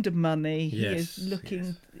launder money. He is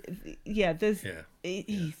looking. Yes.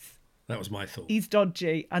 That was my thought. He's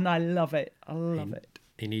dodgy, and I love it. I love it.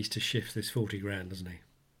 He needs to shift this 40 grand, doesn't he?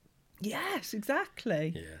 Yes,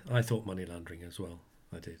 exactly. Yeah, I thought money laundering as well.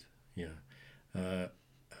 I did. Yeah.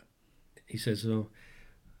 He says,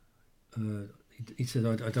 he said,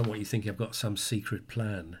 I don't want you thinking I've got some secret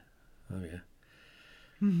plan. Oh yeah.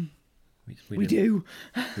 We do.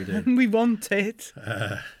 We do. We want it.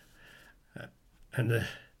 And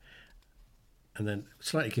then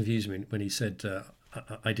slightly confused me when he said,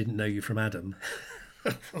 I didn't know you from Adam.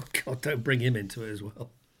 Oh, God, don't bring him into it as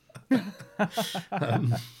well.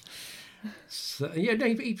 So, yeah, no,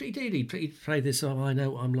 he did. He played this, I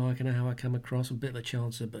know what I'm like, I know how I come across, a bit of a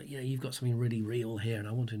chancer, but, you've got something really real here, and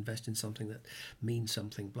I want to invest in something that means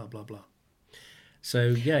something, blah, blah, blah. So,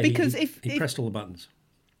 yeah, because he pressed all the buttons.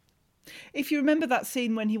 If you remember that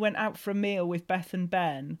scene when he went out for a meal with Beth and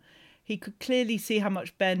Ben, he could clearly see how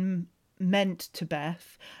much Ben meant to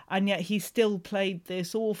Beth, and yet he still played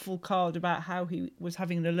this awful card about how he was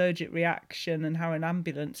having an allergic reaction and how an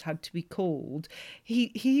ambulance had to be called.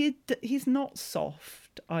 He's not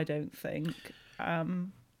soft, I don't think.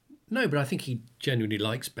 No, but I think he genuinely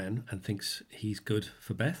likes Ben and thinks he's good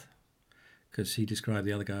for Beth, because he described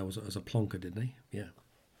the other guy as a plonker, didn't he? Yeah.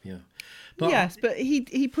 But, yes, but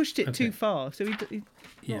he pushed it too far, so he's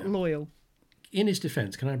not loyal. In his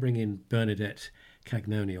defence, can I bring in Bernadette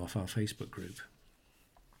Cagnoni off our Facebook group?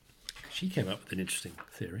 She came up with an interesting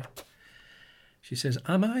theory. She says,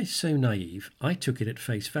 am I so naive? I took it at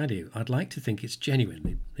face value. I'd like to think it's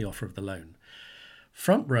genuine, the offer of the loan.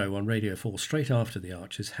 Front Row on Radio 4, straight after The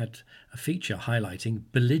Archers, had a feature highlighting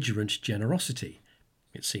belligerent generosity.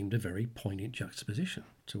 It seemed a very poignant juxtaposition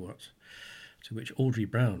to which Audrey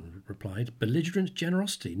Brown replied, belligerent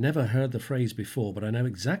generosity. Never heard the phrase before, but I know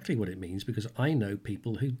exactly what it means because I know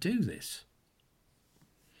people who do this.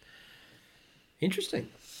 Interesting.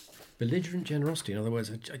 Belligerent generosity. In other words,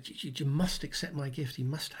 you must accept my gift. You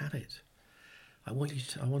must have it. I want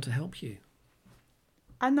to help you.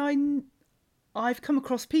 And I've come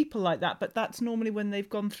across people like that, but that's normally when they've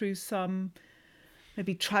gone through some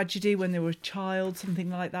maybe tragedy when they were a child, something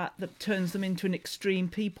like that turns them into an extreme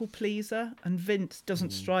people pleaser. And Vince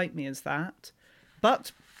doesn't strike me as that.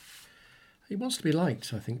 But he wants to be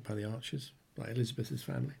liked, I think, by the Archers, by Elizabeth's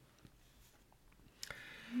family.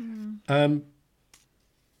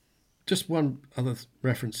 Just one other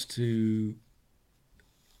reference to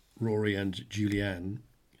Rory and Julianne.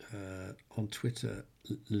 On Twitter,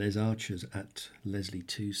 Les Archers at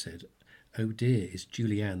Leslie2 said, oh dear, is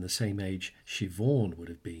Julianne the same age Siobhan would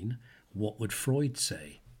have been? What would Freud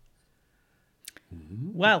say?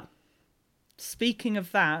 Well, speaking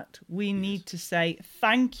of that, we need to say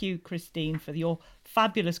thank you, Christine, for your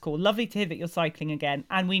fabulous call. Lovely to hear that you're cycling again.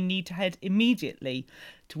 And we need to head immediately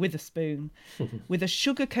to Witherspoon with a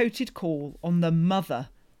sugar-coated call on the mother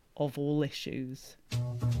of all issues.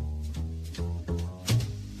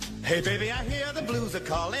 Hey baby, I hear the blues are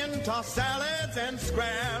calling, tossed salads and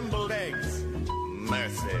scrambled eggs.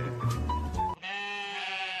 Mercy.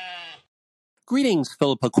 Greetings,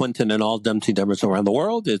 Philippa Quinton and all Dumpty Dummers around the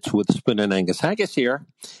world. It's Witherspoon and Angus Haggis here.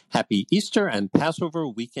 Happy Easter and Passover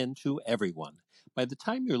weekend to everyone. By the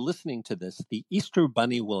time you're listening to this, the Easter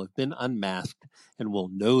Bunny will have been unmasked and will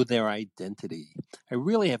know their identity. I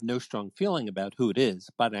really have no strong feeling about who it is,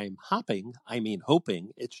 but I'm hoping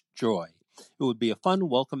it's Joy. It would be a fun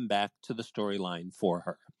welcome back to the storyline for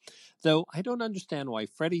her. Though I don't understand why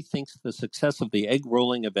Freddie thinks the success of the egg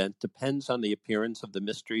rolling event depends on the appearance of the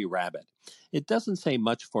mystery rabbit. It doesn't say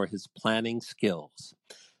much for his planning skills.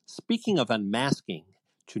 Speaking of unmasking,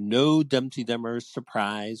 to no Dumpty Dummer's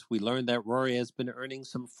surprise, we learned that Rory has been earning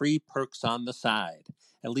some free perks on the side.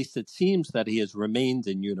 At least it seems that he has remained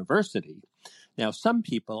in university. Now, some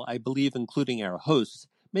people, I believe including our hosts,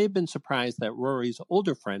 may have been surprised that Rory's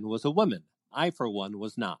older friend was a woman. I, for one,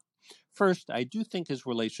 was not. First, I do think his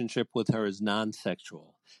relationship with her is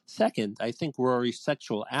non-sexual. Second, I think Rory's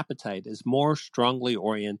sexual appetite is more strongly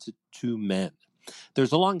oriented to men.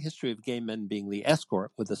 There's a long history of gay men being the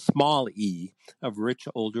escort, with a small e, of rich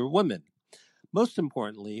older women. Most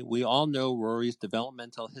importantly, we all know Rory's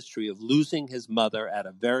developmental history of losing his mother at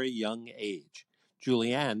a very young age.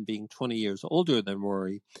 Julianne, being 20 years older than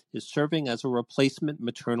Rory, is serving as a replacement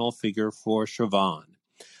maternal figure for Siobhan.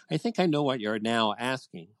 I think I know what you're now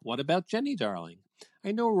asking. What about Jenny, darling?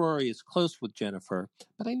 I know Rory is close with Jennifer,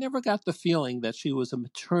 but I never got the feeling that she was a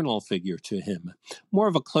maternal figure to him, more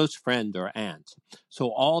of a close friend or aunt.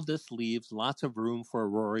 So all this leaves lots of room for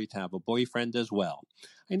Rory to have a boyfriend as well.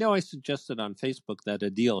 I know I suggested on Facebook that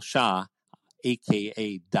Adil Shah,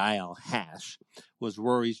 a.k.a. Dial Hash, was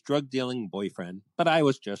Rory's drug-dealing boyfriend, but I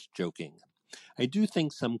was just joking. I do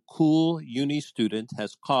think some cool uni student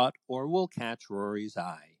has caught or will catch Rory's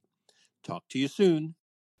eye. Talk to you soon.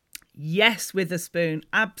 Yes, Witherspoon,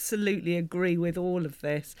 absolutely agree with all of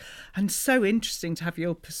this. And so interesting to have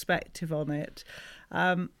your perspective on it.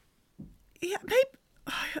 I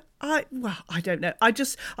don't know.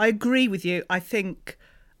 I agree with you. I think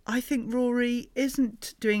Rory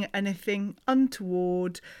isn't doing anything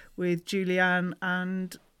untoward with Julianne,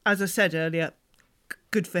 and as I said earlier,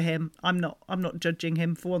 good for him. I'm not judging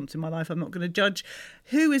him for once in my life. I'm not going to judge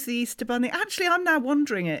who is the Easter Bunny. Actually, I'm now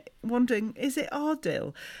wondering, is it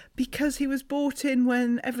Ardil? Because he was brought in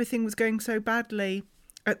when everything was going so badly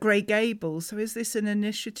at Grey Gables. So is this an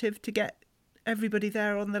initiative to get everybody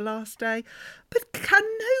there on the last day? But can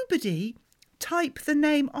nobody type the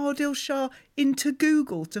name Ardil Shah into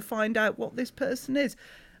Google to find out what this person is?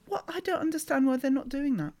 Well, I don't understand why they're not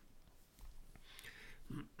doing that.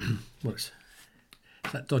 Well, it's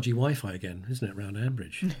that dodgy Wi-Fi again, isn't it, around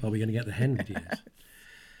Ambridge? Are we going to get the hen videos?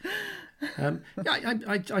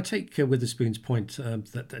 I take Witherspoon's point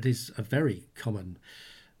that is a very common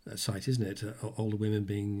sight, isn't it? Older women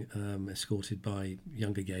being escorted by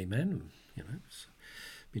younger gay men. You know, it's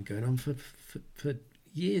been going on for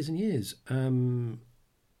years and years.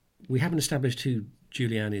 We haven't established who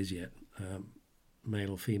Julianne is yet,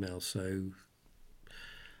 male or female. So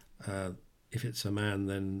if it's a man,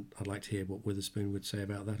 then I'd like to hear what Witherspoon would say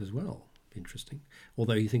about that as well. Be interesting.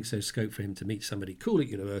 Although he thinks there's scope for him to meet somebody cool at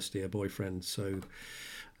university, a boyfriend, so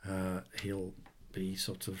he'll be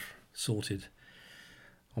sort of sorted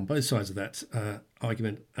on both sides of that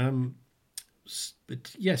argument.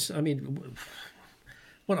 But yes, I mean,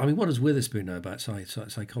 what does Witherspoon know about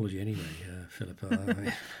psychology anyway,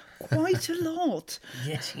 Philippa? Quite a lot.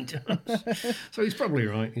 Yes, he does. So he's probably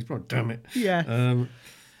right. He's probably, damn it. Yeah.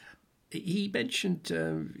 He mentioned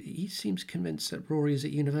he seems convinced that Rory is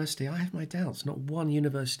at university. I have my doubts. Not one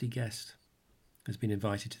university guest has been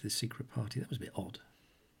invited to this secret party. That was a bit odd.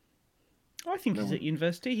 I think he's at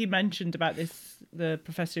university. He mentioned about the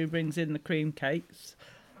professor who brings in the cream cakes.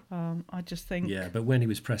 I just think... Yeah, but when he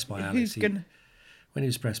was pressed by Alice... When he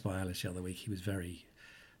was pressed by Alice the other week, he was very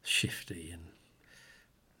shifty. And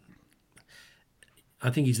I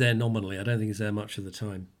think he's there nominally. I don't think he's there much of the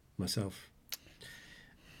time, myself.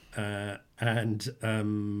 I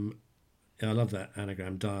love that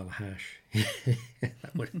anagram, dial hash.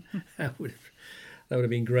 that would have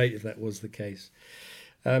been great if that was the case.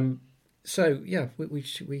 So yeah,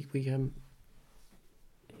 and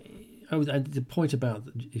the point about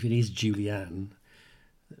if it is Julianne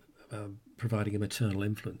providing a maternal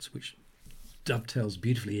influence, which dovetails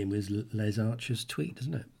beautifully in with Les Archer's tweet,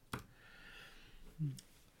 doesn't it?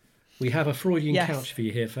 We have a Freudian couch for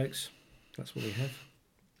you here, folks. That's what we have.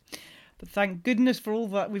 But thank goodness for all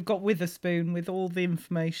that. We've got Witherspoon with all the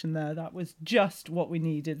information there. That was just what we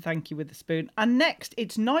needed. Thank you, Witherspoon. And next,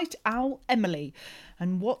 it's Night Owl Emily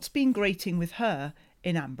and what's been grating with her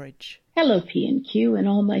in Ambridge. Hello, P&Q, and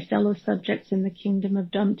all my fellow subjects in the kingdom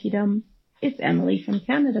of Dum-Tee-Dum. It's Emily from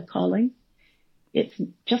Canada calling. It's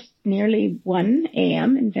just nearly 1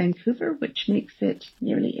 a.m. in Vancouver, which makes it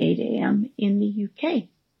nearly 8 a.m. in the UK.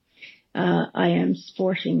 I am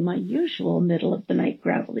sporting my usual middle-of-the-night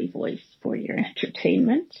gravelly voice for your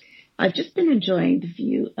entertainment. I've just been enjoying the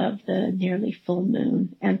view of the nearly full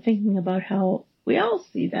moon and thinking about how we all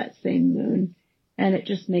see that same moon, and it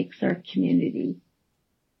just makes our community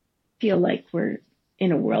feel like we're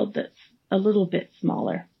in a world that's a little bit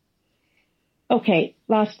smaller. Okay,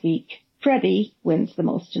 last week, Freddie wins the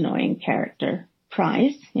most annoying character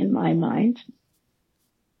prize, in my mind,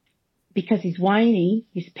 because he's whiny,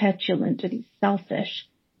 he's petulant, and he's selfish,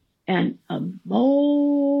 and a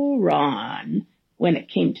moron when it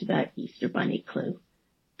came to that Easter Bunny clue.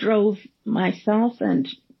 Drove myself and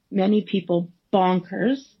many people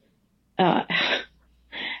bonkers,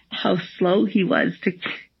 how slow he was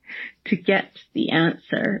to get the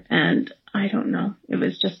answer, and I don't know, it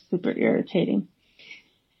was just super irritating.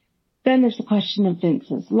 Then there's the question of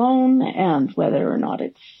Vince's loan and whether or not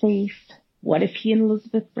it's safe. What if he and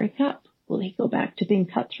Elizabeth break up? Will he go back to being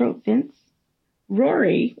cutthroat Vince?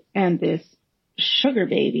 Rory and this sugar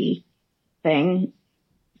baby thing,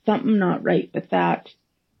 something not right with that.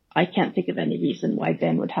 I can't think of any reason why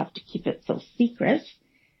Ben would have to keep it so secret.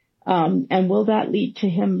 And will that lead to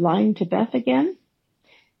him lying to Beth again?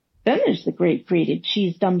 Then there's the great grated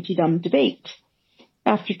cheese Dum-Tee-Dum debate.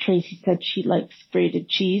 After Tracy said she likes grated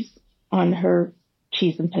cheese on her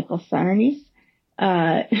cheese and pickle sarnies,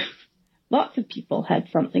 lots of people had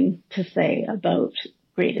something to say about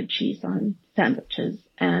grated cheese on sandwiches,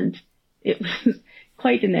 and it was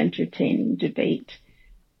quite an entertaining debate.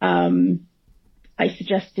 I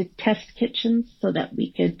suggested test kitchens so that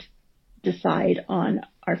we could decide on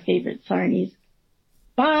our favorite sarnies.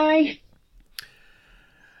 Bye!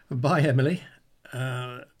 Bye, Emily.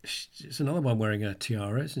 It's another one wearing a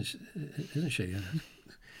tiara, isn't she?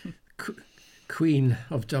 Queen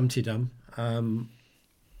of Dum-Tee-Dum. 1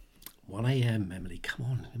 a.m, Emily, come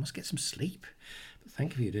on, you must get some sleep. But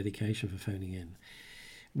thank you for your dedication for phoning in.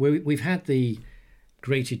 We've had the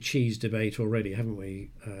grated cheese debate already, haven't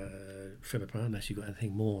we, Philippa, unless you've got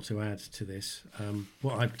anything more to add to this.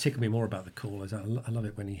 What tickled me more about the call is I love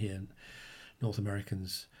it when you hear North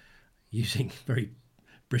Americans using very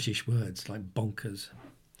British words like bonkers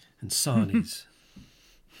and sarnies.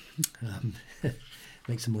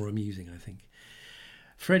 Makes them more amusing, I think.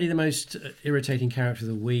 Freddie, the most irritating character of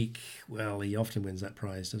the week. Well, he often wins that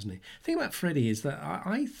prize, doesn't he? The thing about Freddie is that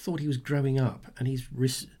I thought he was growing up, and he's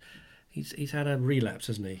had a relapse,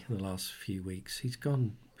 hasn't he, in the last few weeks? He's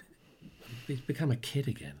become a kid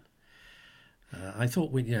again. I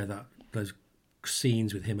thought those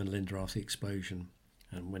scenes with him and Linda after the explosion,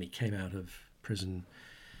 and when he came out of prison,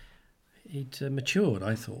 he'd matured,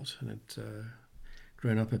 I thought, and had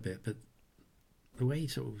grown up a bit. But the way he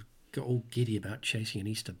sort of got all giddy about chasing an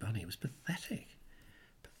Easter bunny was pathetic.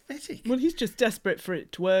 Pathetic. Well, he's just desperate for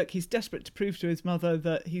it to work. He's desperate to prove to his mother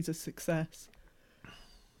that he's a success.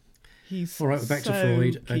 He's all right, we're back to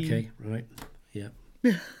Freud. Keen. Okay, right, yeah.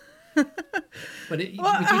 But do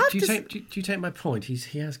you take my point?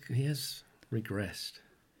 He has regressed.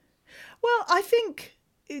 Well, I think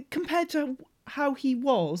compared to how he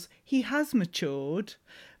was, he has matured,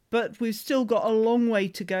 but we've still got a long way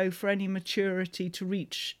to go for any maturity to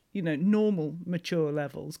reach, normal mature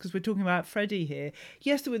levels, because we're talking about Freddie here.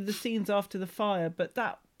 Yes, there were the scenes after the fire, but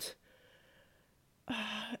that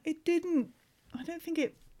it didn't. I don't think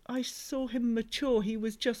it. I saw him mature. He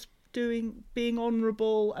was just being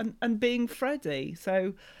honourable and being Freddie.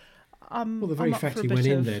 So, well, the very fact he went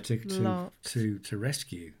in there to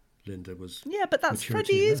rescue Linda was but that's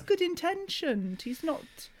Freddie is good intentioned. He's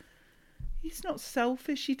not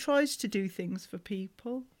selfish. He tries to do things for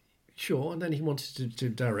people. Sure, and then he wanted to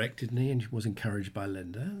direct, didn't he? And was encouraged by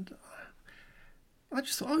Linda. And I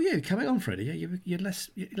just thought, oh yeah, coming on, Freddie, you're less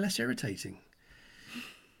irritating.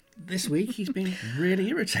 This week he's been really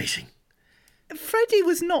irritating. Freddie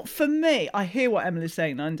was not, for me, I hear what Emily's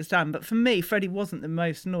saying, I understand, but for me, Freddie wasn't the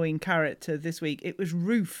most annoying character this week. It was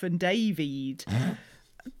Ruth and David.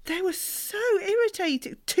 They were so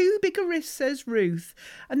irritating. Too big a risk, says Ruth.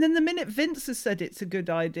 And then the minute Vince has said it's a good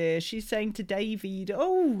idea, she's saying to David,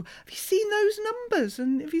 oh, have you seen those numbers?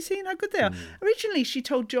 And have you seen how good they are? Originally, she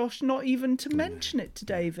told Josh not even to mention it to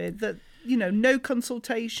David, that, no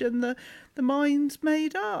consultation, the mind's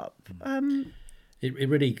made up. It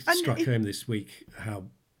really struck home this week how,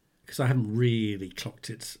 because I haven't really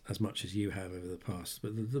clocked it as much as you have over the past,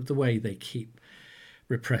 but the way they keep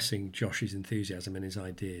repressing Josh's enthusiasm and his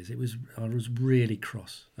ideas, I was really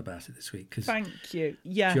cross about it this week. Cause thank you.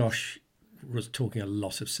 Yeah, Josh was talking a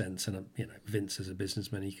lot of sense, and Vince, as a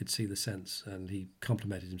businessman, he could see the sense, and he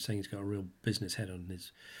complimented him, saying he's got a real business head on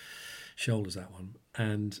his shoulders. That one,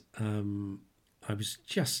 and I was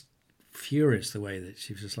just furious the way that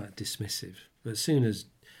she was just like dismissive. But as soon as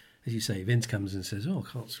you say, Vince comes and says, oh,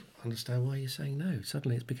 I can't understand why you're saying no,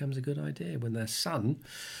 suddenly it becomes a good idea when their son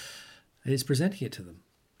is presenting it to them.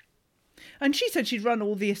 And she said she'd run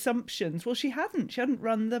all the assumptions. Well, she hadn't. She hadn't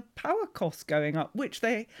run the power costs going up, which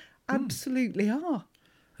they absolutely are.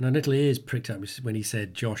 And her little ears pricked up when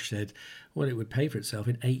Josh said, well, it would pay for itself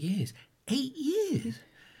in 8 years. 8 years?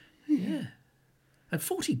 Yeah. And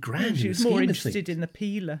 40 grand. She was more interested in the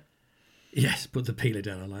peeler. Yes, put the peeler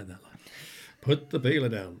down. I like that line. Put the peeler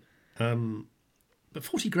down. But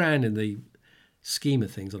 40 grand in the scheme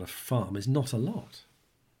of things on a farm is not a lot.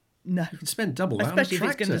 No. You can spend double that especially on a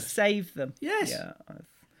if it's going to save them. Yes. Yeah.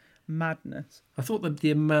 Madness. I thought that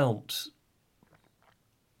the amount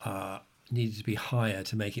needed to be higher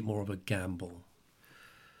to make it more of a gamble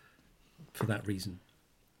for that reason.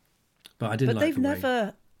 But I didn't like the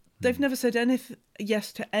way... They've never said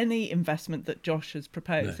yes to any investment that Josh has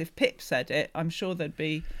proposed. No. If Pip said it, I'm sure they'd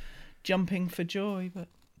be jumping for joy. But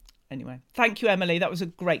anyway, thank you, Emily. That was a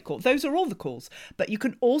great call. Those are all the calls. But you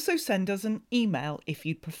can also send us an email if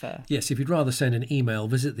you'd prefer. Yes, if you'd rather send an email,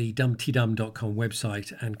 visit the dumptydum.com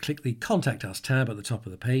website and click the Contact Us tab at the top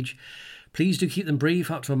of the page. Please do keep them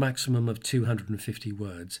brief, up to a maximum of 250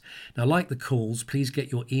 words. Now, like the calls, please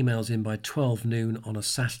get your emails in by 12 noon on a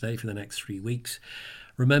Saturday for the next 3 weeks.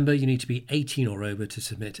 Remember, you need to be 18 or over to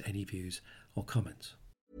submit any views or comments.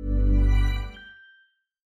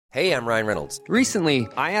 Hey, I'm Ryan Reynolds. Recently,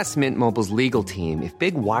 I asked Mint Mobile's legal team if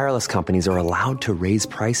big wireless companies are allowed to raise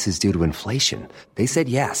prices due to inflation. They said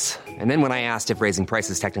yes. And then when I asked if raising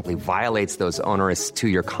prices technically violates those onerous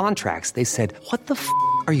 2-year contracts, they said, what the f***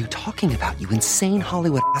 are you talking about, you insane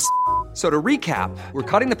Hollywood ass f- So to recap, we're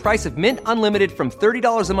cutting the price of Mint Unlimited from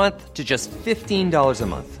 $30 a month to just $15 a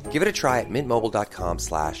month. Give it a try at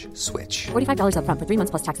mintmobile.com/switch. $45 up front for 3 months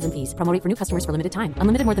plus taxes and fees. Promo rate for new customers for limited time.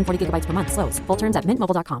 Unlimited more than 40 gigabytes per month. Slows full terms at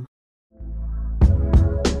mintmobile.com.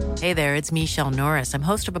 Hey there, it's Michelle Norris. I'm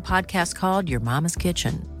host of a podcast called Your Mama's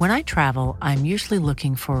Kitchen. When I travel, I'm usually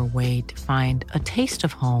looking for a way to find a taste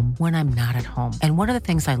of home when I'm not at home. And one of the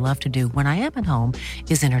things I love to do when I am at home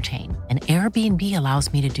is entertain. And Airbnb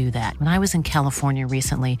allows me to do that. When I was in California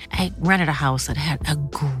recently, I rented a house that had a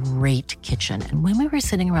great kitchen. And when we were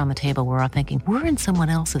sitting around the table, we were all thinking, we're in someone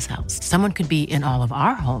else's house. Someone could be in all of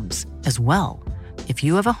our homes as well. If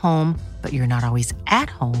you have a home, but you're not always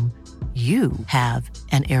at home, you have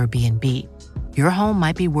an Airbnb. Your home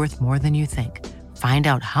might be worth more than you think. Find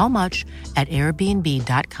out how much at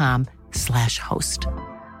airbnb.com/host.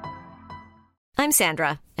 I'm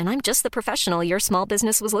Sandra, and I'm just the professional your small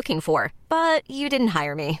business was looking for. But you didn't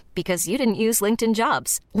hire me because you didn't use LinkedIn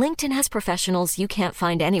Jobs. LinkedIn has professionals you can't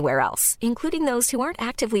find anywhere else, including those who aren't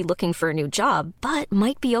actively looking for a new job, but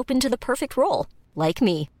might be open to the perfect role, like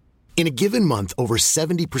me. In a given month, over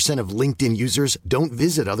 70% of LinkedIn users don't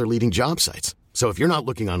visit other leading job sites. So if you're not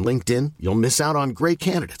looking on LinkedIn, you'll miss out on great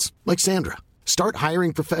candidates like Sandra. Start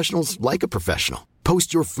hiring professionals like a professional.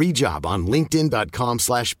 Post your free job on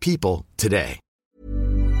linkedin.com/people today.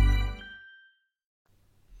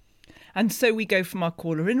 And so we go from our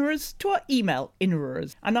caller innerers to our email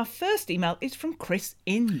innerers. And our first email is from Chris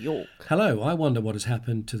in York. Hello, I wonder what has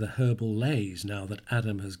happened to the herbal lays now that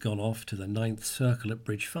Adam has gone off to the 9th Circle at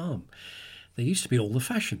Bridge Farm. They used to be all the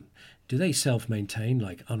fashion. Do they self-maintain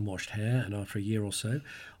like unwashed hair and after a year or so?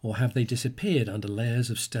 Or have they disappeared under layers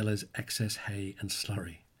of Stella's excess hay and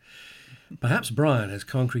slurry? Perhaps Brian has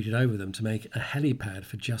concreted over them to make a helipad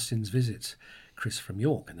for Justin's visits. Chris from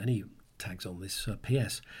York. And then he tags on this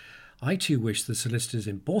PS. I too wish the solicitors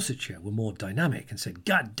in Borsetshire were more dynamic and said,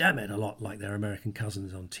 "God damn it," a lot like their American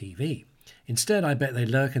cousins on TV. Instead, I bet they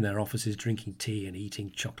lurk in their offices drinking tea and eating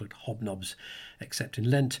chocolate hobnobs, except in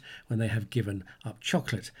Lent when they have given up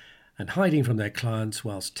chocolate, and hiding from their clients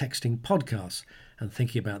whilst texting podcasts and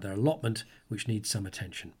thinking about their allotment, which needs some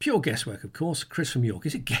attention. Pure guesswork, of course. Chris from York.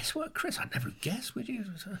 Is it guesswork, Chris? I'd never guess, would you?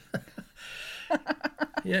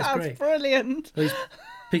 Yeah, it's great. That's brilliant. Well, he's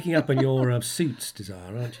picking up on your suits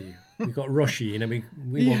desire, aren't you? We've got Roshi, and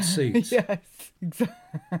we want suits. Yes,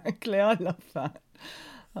 exactly. I love that.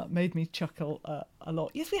 That made me chuckle a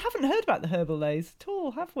lot. Yes, we haven't heard about the herbal lays at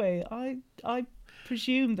all, have we? I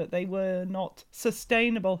presume that they were not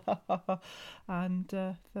sustainable, and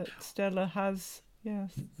that Stella has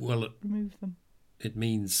removed them. It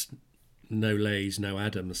means no lays, no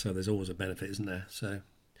Adam, so there's always a benefit, isn't there? So,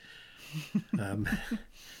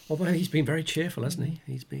 although he's been very cheerful, hasn't he?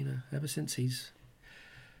 He's been ever since he's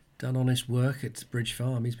done honest work at Bridge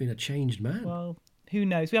Farm. He's been a changed man. Well, who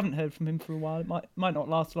knows? We haven't heard from him for a while. It might not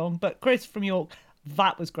last long. But Chris from York,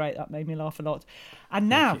 that was great. That made me laugh a lot. And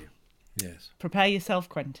now, yes, prepare yourself,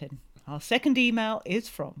 Quentin. Our second email is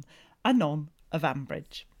from Anon of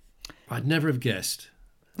Ambridge. I'd never have guessed.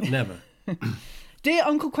 Never. Dear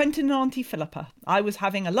Uncle Quentin and Auntie Philippa, I was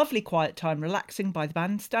having a lovely quiet time relaxing by the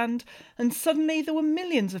bandstand, and suddenly there were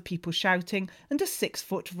millions of people shouting and a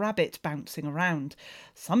 6-foot rabbit bouncing around.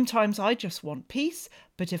 Sometimes I just want peace,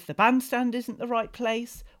 but if the bandstand isn't the right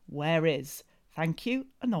place, where is? Thank you,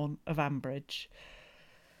 Anon of Ambridge.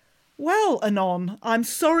 Well, Anon, I'm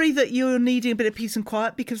sorry that you're needing a bit of peace and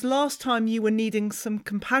quiet, because last time you were needing some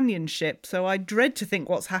companionship, so I dread to think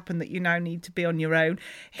what's happened that you now need to be on your own.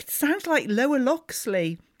 It sounds like Lower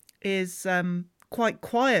Loxley is quite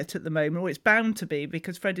quiet at the moment, or it's bound to be,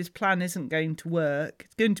 because Freddie's plan isn't going to work.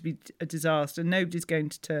 It's going to be a disaster. Nobody's going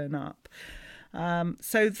to turn up.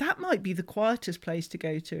 So that might be the quietest place to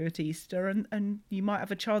go to at Easter, and you might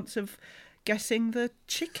have a chance of guessing the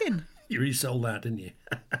chicken. You resold that, didn't you?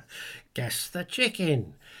 Guess the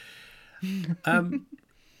chicken.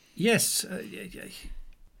 Yes,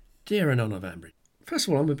 dear Anon of Ambridge. First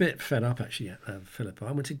of all, I'm a bit fed up, actually, Philippa.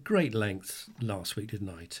 I went to great lengths last week, didn't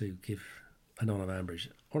I, to give Anon of Ambridge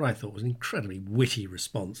what I thought was an incredibly witty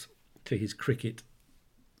response to his cricket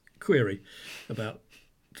query about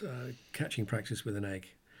catching practice with an egg.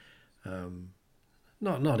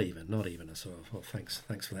 Not even a sort of, well, thanks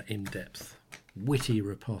for that in-depth witty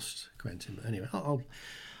riposte, Quentin. But anyway, I'll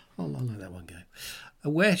let that one go.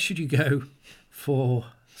 Where should you go for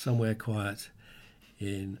somewhere quiet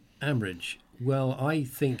in Ambridge? Well, I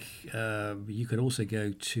think you could also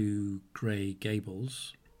go to Grey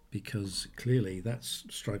Gables, because clearly that's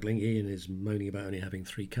struggling. Ian is moaning about only having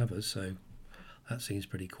 3 covers, so that seems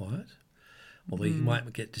pretty quiet. Although you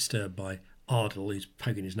might get disturbed by Ardle, who's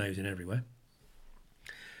poking his nose in everywhere.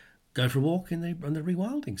 Go for a walk on the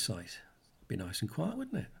rewilding site. Be nice and quiet,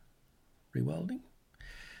 wouldn't it? Rewilding.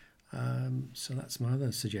 So that's my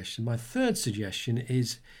other suggestion. My third suggestion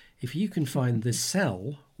is, if you can find the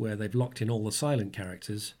cell where they've locked in all the silent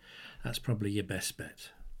characters, that's probably your best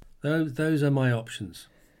bet. Those are my options.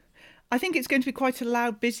 I think it's going to be quite a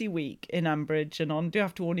loud, busy week in Ambridge, and I do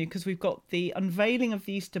have to warn you, because we've got the unveiling of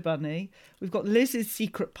the Easter Bunny, we've got Liz's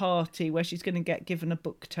secret party where she's going to get given a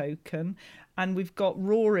book token, and we've got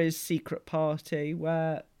Rory's secret party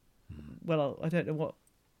where, well, I don't know what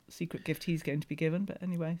secret gift he's going to be given, but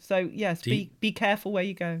anyway. So, yes, be careful where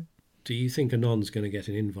you go. Do you think Anon's going to get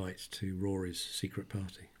an invite to Rory's secret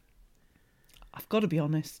party? I've got to be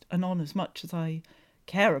honest, Anon, as much as I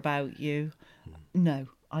care about you, no.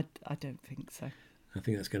 I don't think so. I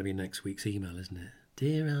think that's going to be next week's email, isn't it?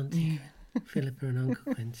 Dear Auntie. Philippa and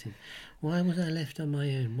Uncle Quentin. Why was I left on my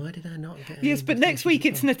own? Why did I not get... Yes, but next week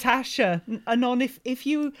it's Natasha. Anon, if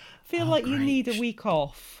you feel like you need a week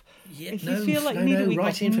off... Yeah, if you feel like you need a week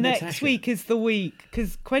off, next week is the week,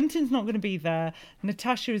 because Quentin's not going to be there.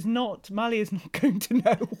 Natasha is not, Malia's not going to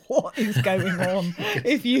know what is going on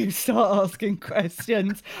if you start asking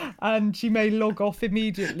questions, and she may log off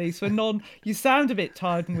immediately. So, Non, you sound a bit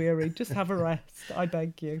tired and weary. Just have a rest, I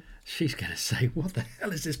beg you. She's going to say, what the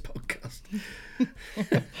hell is this podcast?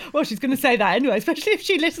 Well, she's going to say that anyway, especially if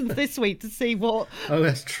she listens this week to see what... Oh,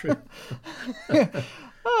 that's true.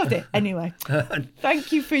 Oh dear. Anyway,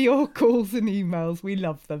 thank you for your calls and emails. We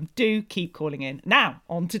love them. Do keep calling in. Now,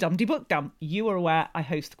 on to Dumdy Book Dump. You are aware I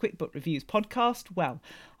host the Quick Book Reviews podcast. Well,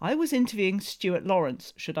 I was interviewing Stuart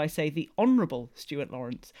Lawrence, should I say the Honourable Stuart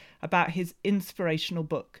Lawrence, about his inspirational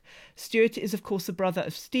book. Stuart is, of course, the brother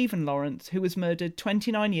of Stephen Lawrence, who was murdered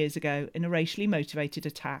 29 years ago in a racially motivated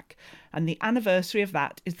attack. And the anniversary of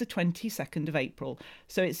that is the 22nd of April.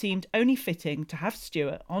 So it seemed only fitting to have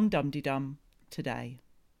Stuart on Dumdy Dum today.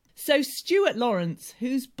 So Stuart Lawrence,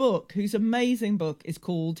 whose amazing book is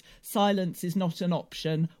called Silence is Not an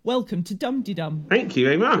Option. Welcome to Dumdy Dum. Thank you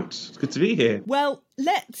very much. It's good to be here. Well,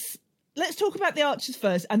 let's talk about The Archers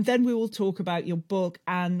first, and then we will talk about your book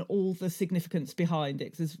and all the significance behind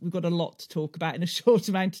it, because we've got a lot to talk about in a short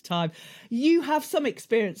amount of time. You have some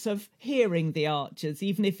experience of hearing The Archers,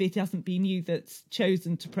 even if it hasn't been you that's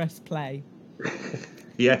chosen to press play.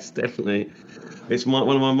 Yes, definitely. It's one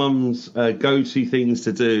of my mum's go-to things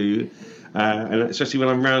to do, and especially when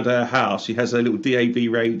I'm around her house, she has her little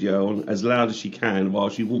DAB radio on as loud as she can while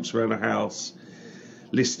she walks around the house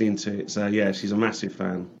listening to it. So, yeah, she's a massive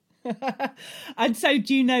fan. And so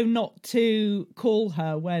do you know not to call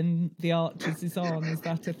her when The Archers is on? Is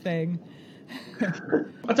that a thing?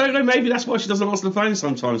 I don't know, maybe that's why she doesn't answer the phone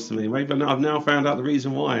sometimes to me. Maybe I've now found out the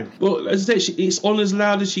reason why. Well, as I said, it's on as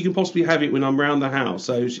loud as she can possibly have it when I'm around the house.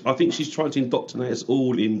 So I think she's trying to indoctrinate us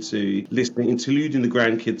all into listening, including the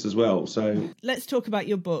grandkids as well. So let's talk about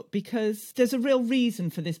your book, because there's a real reason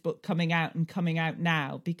for this book coming out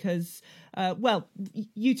now. Because,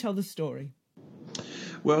 you tell the story.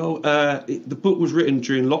 Well, the book was written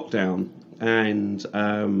during lockdown,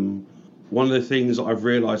 and one of the things that I've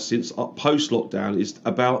realised since post-lockdown is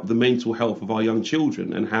about the mental health of our young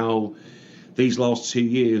children, and how these last 2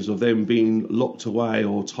 years of them being locked away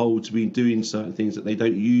or told to be doing certain things that they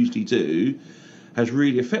don't usually do has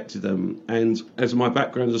really affected them. And as my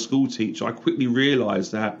background as a school teacher, I quickly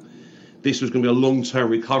realised that this was going to be a long-term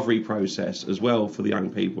recovery process as well for the young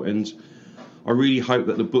people. And I really hope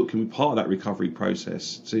that the book can be part of that recovery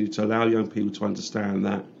process to allow young people to understand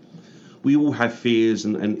that we all have fears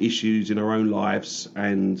and issues in our own lives,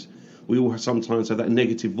 and we all sometimes have that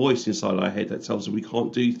negative voice inside our head that tells us we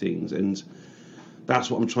can't do things. And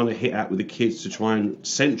that's what I'm trying to hit at with the kids, to try and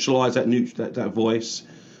centralise that voice,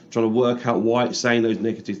 trying to work out why it's saying those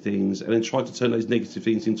negative things, and then try to turn those negative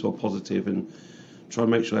things into a positive and try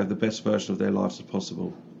and make sure they have the best version of their lives as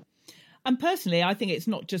possible. And personally, I think it's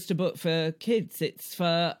not just a book for kids, it's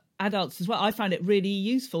for adults as well. I found it really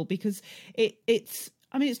useful because it's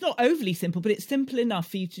not overly simple, but it's simple enough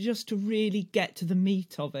for you to really get to the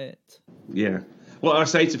meat of it. Yeah. What I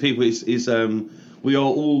say to people is we are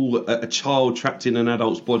all a child trapped in an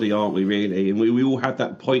adult's body, aren't we, really? And we all have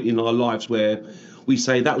that point in our lives where we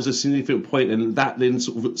say that was a significant point, and that then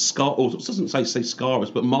sort of doesn't say scar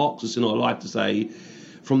us, but marks us in our life to say,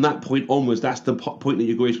 from that point onwards, that's the point that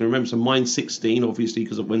you're going to remember. So mine's 16, obviously,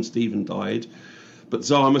 because of when Stephen died. But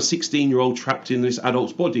so I'm a 16-year-old trapped in this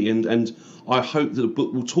adult's body, and I hope that the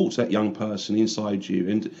book will talk to that young person inside you.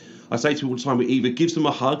 And I say to people all the time, it either gives them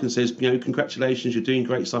a hug and says, congratulations, you're doing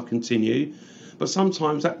great stuff, continue. But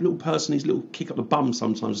sometimes that little person needs a little kick up the bum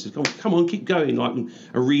sometimes, says, come on, keep going, and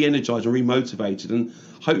re-energised and re-motivated. And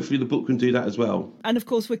hopefully the book can do that as well. And of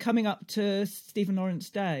course, we're coming up to Stephen Lawrence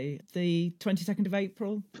Day, the 22nd of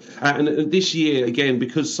April. And this year, again,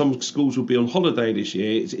 because some schools will be on holiday this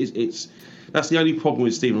year, that's the only problem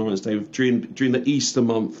with Stephen Lawrence Day during the Easter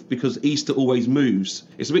month, because Easter always moves.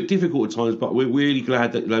 It's a bit difficult at times, but we're really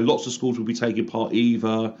glad that lots of schools will be taking part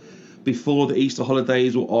either before the Easter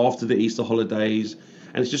holidays or after the Easter holidays.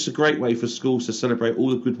 And it's just a great way for schools to celebrate all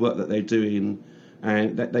the good work that they're doing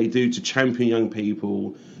and that they do to champion young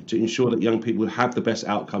people, to ensure that young people have the best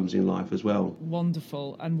outcomes in life as well.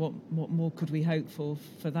 Wonderful. And what more could we hope for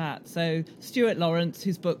that? So Stuart Lawrence,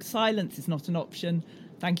 whose book Silence is Not an Option,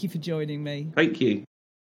 thank you for joining me. Thank you.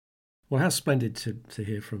 Well, how splendid to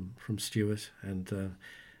hear from Stuart and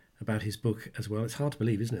about his book as well. It's hard to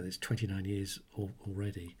believe, isn't it? It's 29 years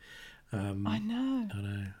already. I know.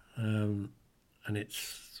 And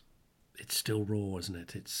it's still raw, isn't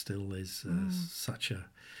it? It still is such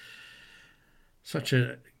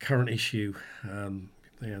a current issue.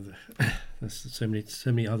 There's so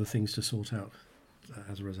many other things to sort out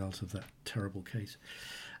as a result of that terrible case.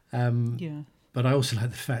 But I also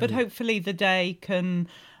like the fact. But hopefully the day can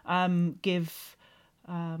give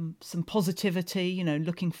some positivity.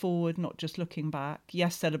 Looking forward, not just looking back.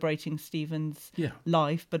 Yes, celebrating Stephen's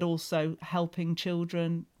life, but also helping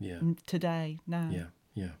children today now.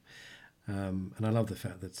 Yeah. And I love the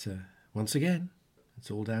fact that once again,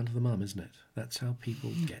 it's all down to the mum, isn't it? That's how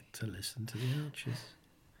people get to listen to the Archers.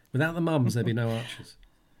 Without the mums, there'd be no Archers.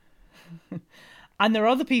 And there are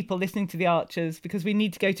other people listening to the Archers because we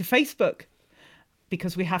need to go to Facebook,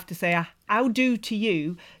 because we have to say a how do to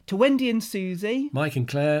you to Wendy and Susie, Mike and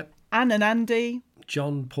Claire, Anne and Andy,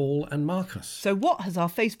 John, Paul and Marcus. So what has our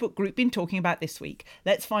Facebook group been talking about this week?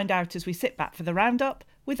 Let's find out as we sit back for the roundup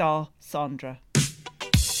with our Sandra.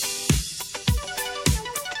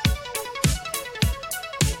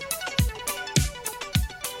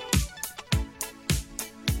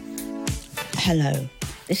 Hello,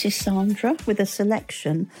 this is Sandra with a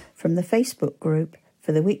selection from the Facebook group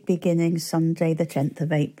for the week beginning Sunday the 10th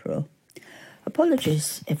of April.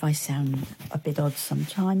 Apologies if I sound a bit odd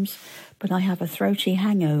sometimes, but I have a throaty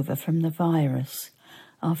hangover from the virus.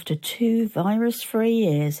 After 2 virus-free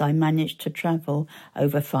years, I managed to travel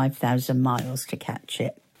over 5,000 miles to catch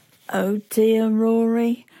it. Oh dear,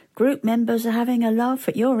 Rory, group members are having a laugh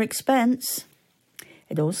at your expense.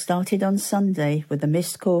 It all started on Sunday with a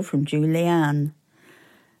missed call from Julianne.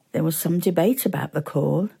 There was some debate about the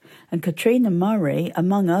call, and Katrina Murray,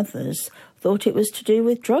 among others, thought it was to do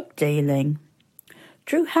with drug dealing.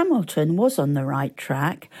 Drew Hamilton was on the right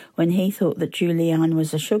track when he thought that Julianne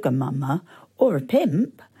was a sugar mama or a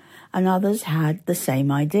pimp, and others had the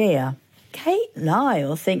same idea. Kate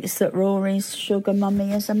Lyle thinks that Rory's sugar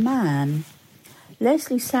mummy is a man.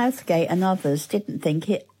 Leslie Southgate and others didn't think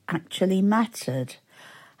it actually mattered.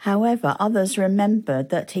 However, others remembered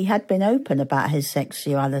that he had been open about his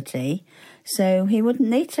sexuality, so he wouldn't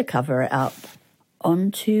need to cover it up. On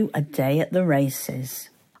to a day at the races.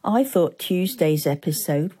 I thought Tuesday's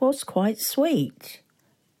episode was quite sweet,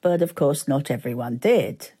 but of course not everyone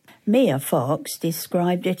did. Mia Fox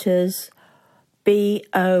described it as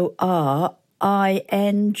BORING,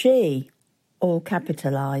 all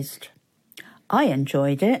capitalised. I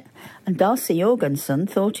enjoyed it, and Darcy Jorgensen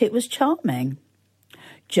thought it was charming.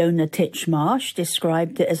 Jonah Titchmarsh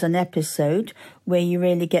described it as an episode where you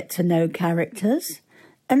really get to know characters,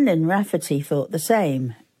 and Lynn Rafferty thought the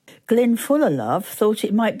same. Glyn Fullerlove thought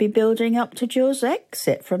it might be building up to Jill's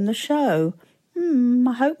exit from the show.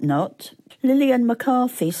 I hope not. Lillian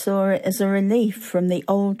McCarthy saw it as a relief from the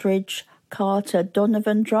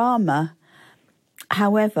Aldridge-Carter-Donovan drama.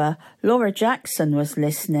 However, Laura Jackson was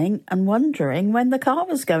listening and wondering when the car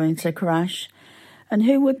was going to crash, and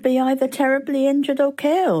who would be either terribly injured or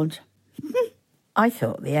killed. I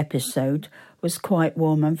thought the episode was quite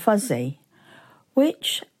warm and fuzzy,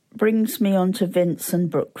 which brings me on to Vince and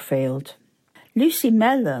Brookfield. Lucy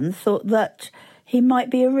Mellon thought that he might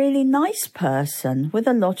be a really nice person with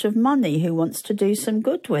a lot of money who wants to do some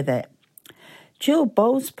good with it. Jill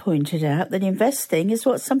Bowles pointed out that investing is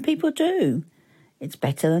what some people do. It's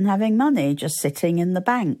better than having money just sitting in the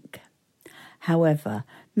bank. However,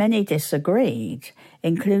 many disagreed,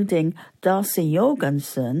 including Darcy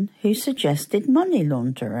Jorgensen, who suggested money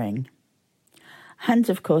laundering. And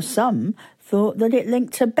of course some thought that it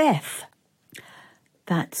linked to Beth.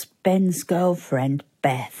 That's Ben's girlfriend,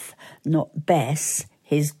 Beth, not Bess,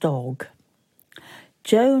 his dog.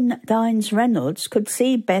 Joan Dines Reynolds could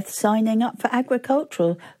see Beth signing up for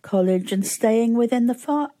agricultural college and staying within the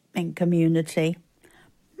farming community.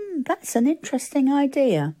 That's an interesting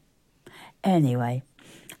idea. Anyway,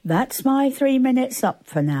 that's my 3 minutes up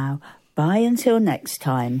for now. Bye until next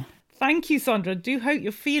time. Thank you, Sandra. Do hope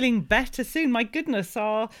you're feeling better soon. My goodness,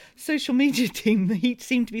 our social media team, they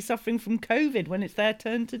seem to be suffering from COVID when it's their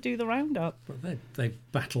turn to do the roundup. Well, they've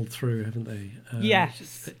battled through, haven't they?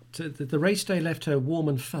 Yes. The race day left her warm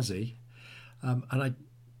and fuzzy. And I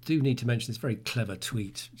do need to mention this very clever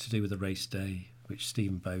tweet to do with the race day, which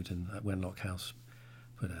Stephen Bowden at Wenlock House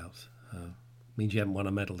put out. Means you haven't won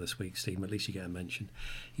a medal this week, Stephen, at least you get a mention.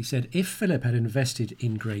 He said, if Philip had invested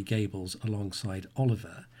in Grey Gables alongside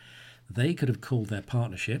Oliver, they could have called their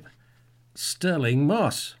partnership Sterling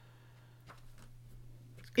Moss.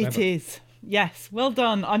 It is. Yes. Well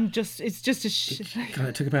done. It's just a...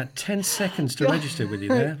 It took about 10 seconds to register with you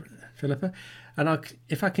there, Philippa. And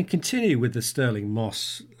if I can continue with the Sterling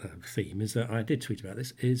Moss theme, is that I did tweet about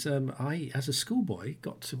this, is I, as a schoolboy,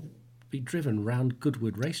 got to be driven round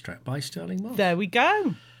Goodwood Racetrack by Sterling Moss. There we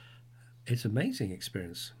go. it's an amazing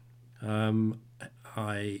experience.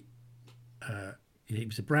 It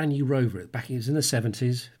was a brand new Rover. It was in the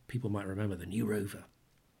 70s. People might remember the new Rover.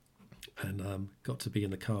 And got to be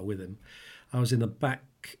in the car with him. I was in the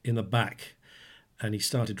back, and he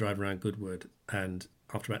started driving around Goodwood. And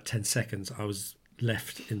after about 10 seconds, I was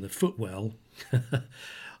left in the footwell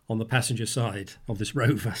on the passenger side of this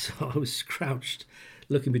Rover. So I was crouched,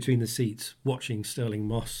 looking between the seats, watching Sterling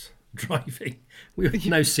Moss driving. We had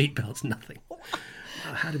no seatbelts, nothing.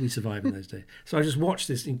 How did we survive in those days? So I just watched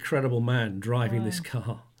this incredible man driving this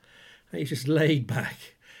car. And he just laid back.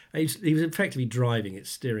 He was effectively driving it,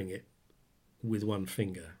 steering it with one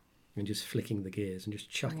finger and just flicking the gears and just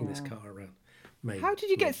chucking this car around. How did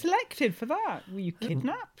you get selected for that? Were you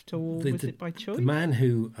kidnapped or was it by choice? The man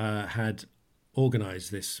who had organised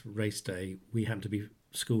this race day, we happened to be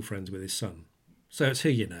school friends with his son. So it's who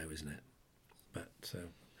you know, isn't it? But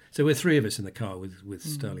so we're three of us in the car with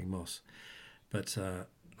Sterling Moss. But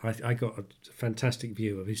I got a fantastic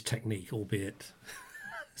view of his technique, albeit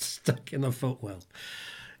stuck in the footwell,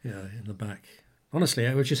 in the back. Honestly,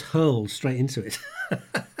 I was just hurled straight into it.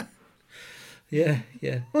 Yeah.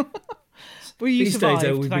 Well, you These survived, days,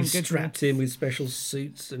 though, we've been thank strapped goodness. in with special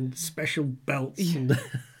suits and special belts and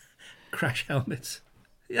crash helmets.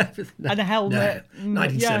 Yeah, and a helmet. No,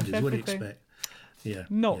 1970s, yes, what do you everything. expect? Yeah.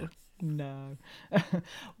 No.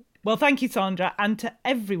 Well, thank you, Sandra, and to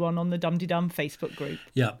everyone on the Dum Tee Dum Facebook group.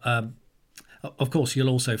 Yeah. Of course, you'll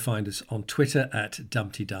also find us on Twitter at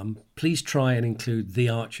Dum Tee Dum. Please try and include the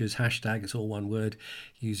Archers hashtag, it's all one word,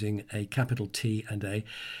 using a capital T and A.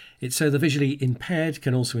 It's so the visually impaired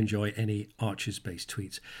can also enjoy any Archers-based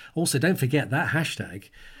tweets. Also, don't forget that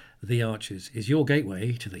hashtag, The Archers, is your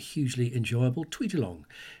gateway to the hugely enjoyable tweet-along.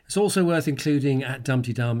 It's also worth including at Dum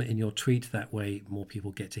Tee Dum in your tweet. That way more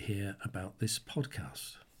people get to hear about this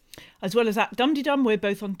podcast. As well as at Dum Tee Dum, we're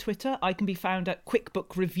both on Twitter. I can be found at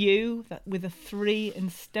QuickBook Review, with a 3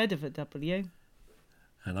 instead of a W.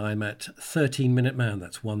 And I'm at 13 Minute Man.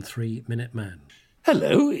 That's 13 Minute Man.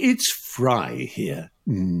 Hello, it's Fry here.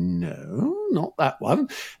 No, not that one.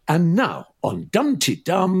 And now, on Dum Tee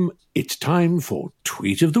Dum, it's time for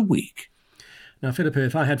Tweet of the Week. Now, Philippa,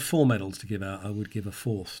 if I had 4 medals to give out, I would give a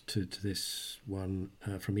 4th to this one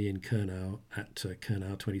from Ian Kernow at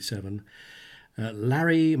Kernow27.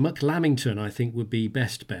 Larry McLamington, I think, would be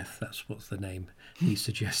best, Beth. That's what's the name he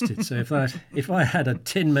suggested. So if I had a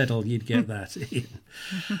tin medal, you'd get that, Ian.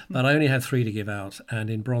 But I only have 3 to give out, and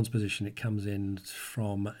in bronze position it comes in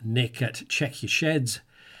from Nick at Check Your Sheds.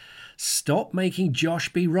 Stop making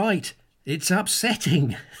Josh be right. It's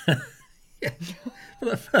upsetting. For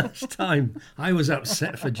the first time, I was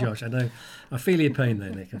upset for Josh. I know. I feel your pain there,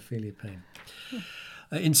 Nick. I feel your pain.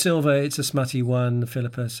 In silver, it's a smutty one,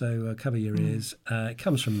 Philippa, so cover your ears. It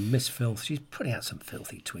comes from Miss Filth. She's putting out some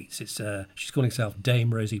filthy tweets. She's calling herself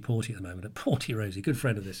Dame Rosie Porty at the moment. Porty Rosie, good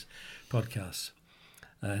friend of this podcast.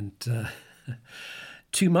 And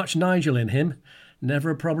too much Nigel in him. Never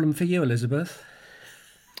a problem for you, Elizabeth.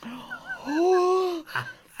 Oh,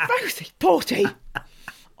 Rosie Porty.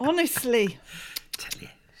 Honestly. Tell you,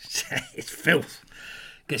 it's filth.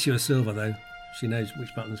 Gets you a silver, though. She knows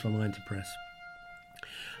which buttons for mine to press.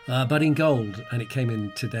 But in gold, and it came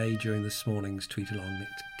in today during this morning's tweet along.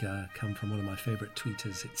 It come from one of my favourite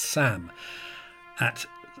tweeters. It's Sam at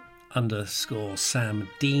 _Sam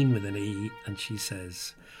Dean with an E, and she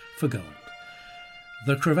says, for gold,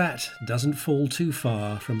 the cravat doesn't fall too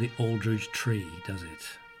far from the Aldridge tree, does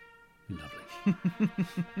it? Lovely.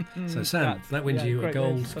 So Sam, that wins you a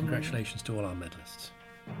gold. Congratulations to all our medalists.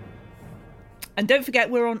 And don't forget,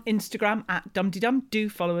 we're on Instagram at Dum Tee Dum. Do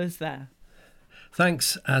follow us there.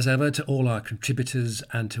 Thanks, as ever, to all our contributors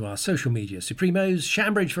and to our social media supremos,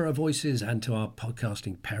 Shambridge for our voices, and to our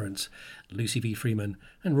podcasting parents, Lucy V. Freeman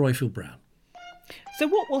and Royfield Brown. So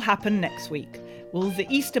what will happen next week? Will the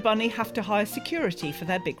Easter Bunny have to hire security for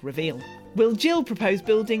their big reveal? Will Jill propose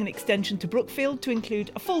building an extension to Brookfield to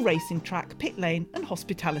include a full racing track, pit lane and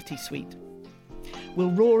hospitality suite?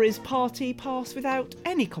 Will Rory's party pass without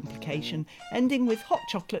any complication, ending with hot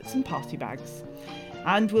chocolates and party bags?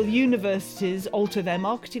 And will universities alter their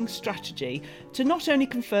marketing strategy to not only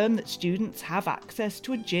confirm that students have access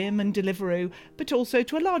to a gym and Deliveroo, but also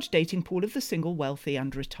to a large dating pool of the single, wealthy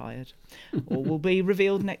and retired? All will be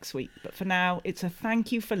revealed next week. But for now, it's a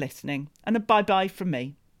thank you for listening and a bye-bye from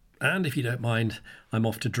me. And if you don't mind, I'm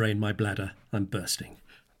off to drain my bladder. I'm bursting.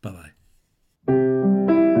 Bye-bye.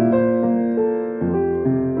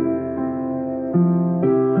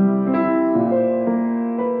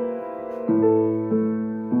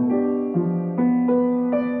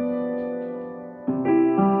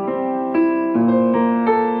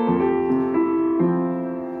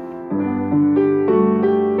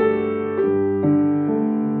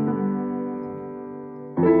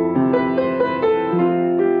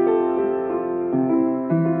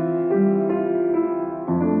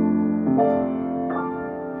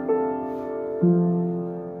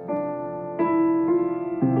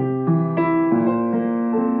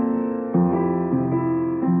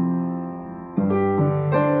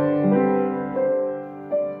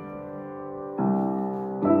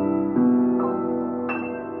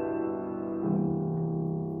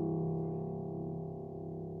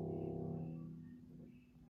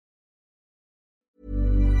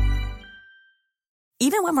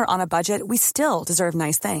 Even when we're on a budget, we still deserve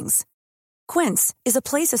nice things. Quince is a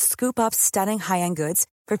place to scoop up stunning high-end goods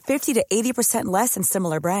for 50 to 80% less than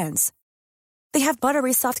similar brands. They have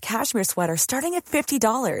buttery soft cashmere sweaters starting at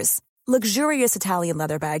 $50, luxurious Italian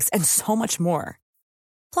leather bags, and so much more.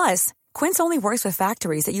 Plus, Quince only works with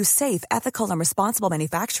factories that use safe, ethical, and responsible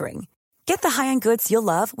manufacturing. Get the high-end goods you'll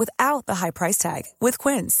love without the high price tag with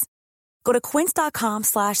Quince. Go to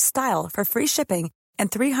quince.com/style for free shipping and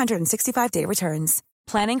 365-day returns.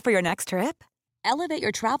 Planning for your next trip? Elevate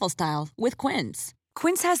your travel style with Quince.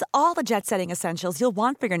 Quince has all the jet-setting essentials you'll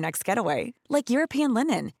want for your next getaway, like European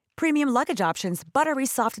linen, premium luggage options, buttery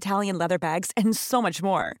soft Italian leather bags, and so much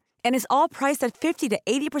more. And is all priced at 50 to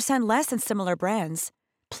 80% less than similar brands.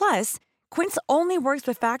 Plus, Quince only works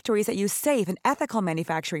with factories that use safe and ethical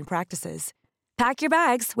manufacturing practices. Pack your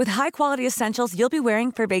bags with high-quality essentials you'll be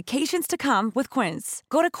wearing for vacations to come with Quince.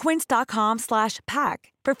 Go to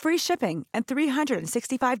quince.com/pack for free shipping and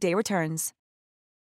 365-day returns.